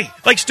guy.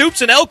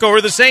 Stoops and Elko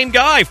are the same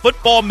guy.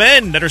 Football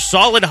men that are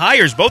solid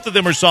hires. Both of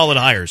them are solid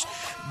hires.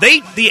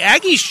 The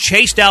Aggies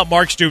chased out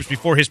Mark Stoops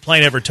before his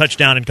plane ever touched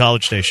down in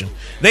College Station.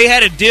 They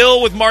had a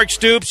deal with Mark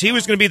Stoops. He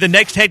was going to be the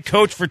next head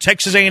coach for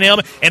Texas A&M,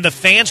 and the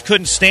fans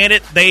couldn't stand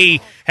it. They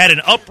had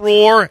an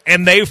uproar,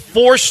 and they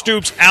forced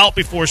Stoops out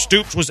before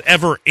Stoops was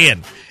ever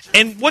in.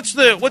 And what's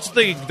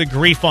the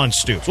grief on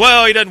Stoops?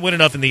 Well, he doesn't win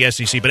enough in the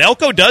SEC, but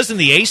Elko does in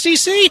the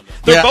ACC.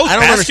 They're both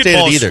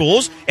basketball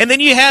schools, and then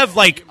you have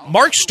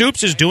Mark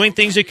Stoops is doing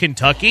things at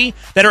Kentucky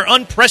that are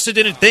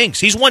unprecedented things.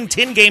 He's won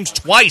 10 games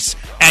twice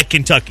at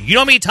Kentucky. You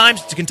know how many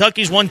times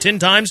Kentucky's won 10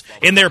 times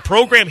in their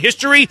program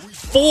history?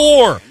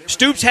 4.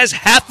 Stoops has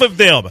half of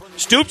them.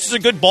 Stoops is a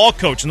good ball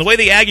coach, and the way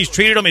the Aggies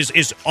treated him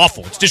is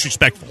awful. It's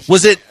disrespectful.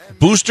 Was it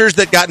boosters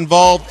that got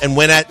involved and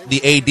went at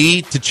the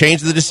AD to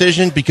change the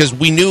decision? Because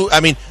we knew,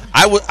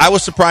 I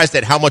was surprised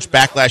at how much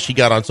backlash he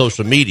got on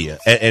social media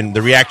and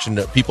the reaction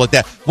to people like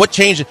that. What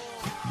changed?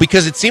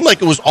 Because it seemed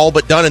like it was all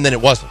but done, and then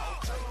it wasn't.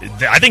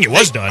 I think it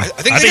was done. I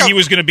think he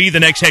was going to be the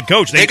next head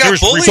coach. They got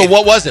bullied. So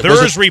what was it?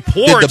 There's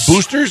reports. Did the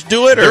boosters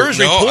do it? There's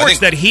reports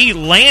that he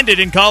landed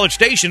in College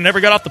Station and never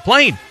got off the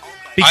plane.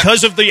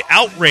 Because of the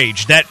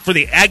outrage that for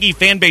the Aggie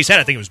fan base had.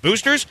 I think it was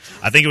boosters.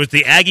 I think it was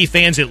the Aggie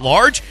fans at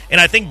large.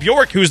 And I think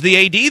Bjork, who's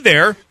the AD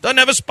there, doesn't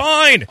have a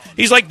spine.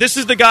 He's like, this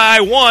is the guy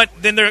I want.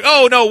 Then they're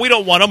oh, no, we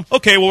don't want him.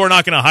 Okay, well, we're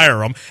not going to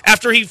hire him.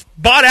 After he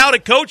bought out a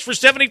coach for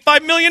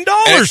 $75 million.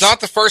 And it's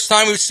not the first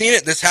time we've seen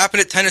it. This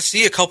happened at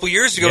Tennessee a couple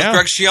years ago with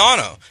Greg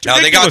Schiano.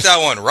 Now, they got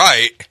that one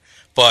right.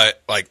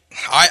 But,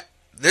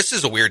 this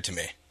is weird to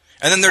me.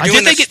 And then they're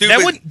doing this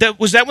stupid...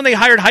 was that when they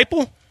hired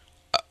Heupel?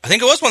 I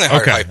think it was when they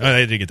hired Heupel.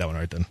 I did get that one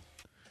right then.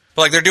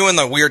 But they're doing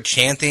the weird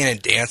chanting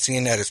and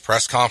dancing at his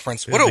press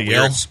conference. What a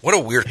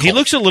weird cult. He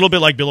looks a little bit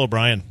like Bill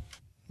O'Brien,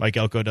 like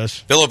Elko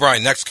does. Bill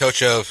O'Brien, next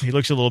coach of... He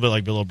looks a little bit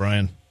like Bill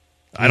O'Brien.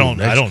 I don't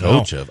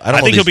know.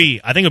 I think he'll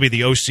be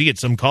the OC at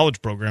some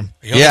college program.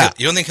 You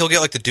don't think he'll get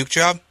like the Duke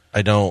job?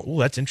 I don't. Oh,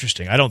 that's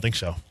interesting. I don't think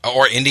so.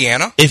 Or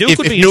Indiana? If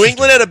New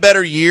England had a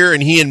better year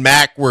and he and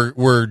Mac were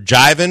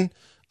jiving,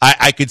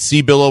 I could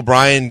see Bill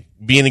O'Brien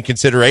being in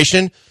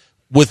consideration.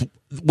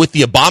 With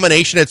the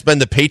abomination that's been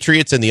the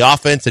Patriots and the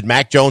offense and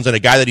Mac Jones and a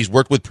guy that he's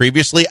worked with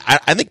previously,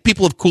 I think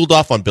people have cooled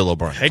off on Bill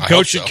O'Brien. Head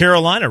coach at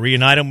Carolina,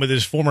 reunite him with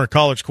his former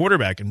college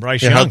quarterback and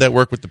Bryce Young. How'd that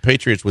work with the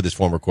Patriots with his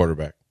former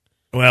quarterback?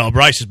 Well,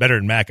 Bryce is better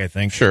than Mac, I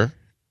think. Sure.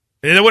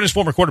 That wasn't his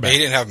former quarterback. He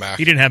didn't have Mac.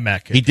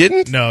 He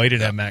didn't? No, he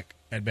didn't have Mac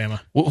at Bama.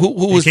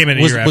 Who was, came in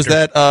a year was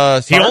after.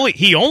 that?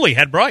 He only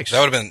had Bryce.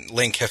 That would have been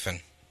Lane Kiffin.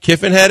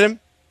 Kiffin had him?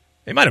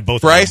 They might have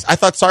both. Bryce? I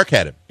thought Sark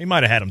had him. He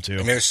might have had him too. I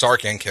mean, it was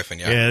Sark and Kiffin,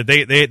 Yeah,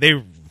 they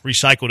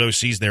recycled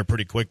OCs there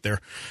pretty quick there.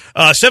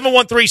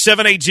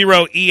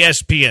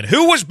 713-780-ESPN.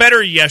 Who was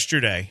better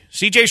yesterday,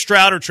 C.J.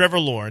 Stroud or Trevor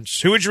Lawrence?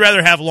 Who would you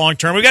rather have long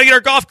term? We got to get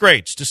our golf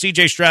grades to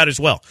C.J. Stroud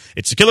as well.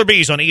 It's the Killer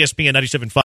Bees on ESPN 97.5.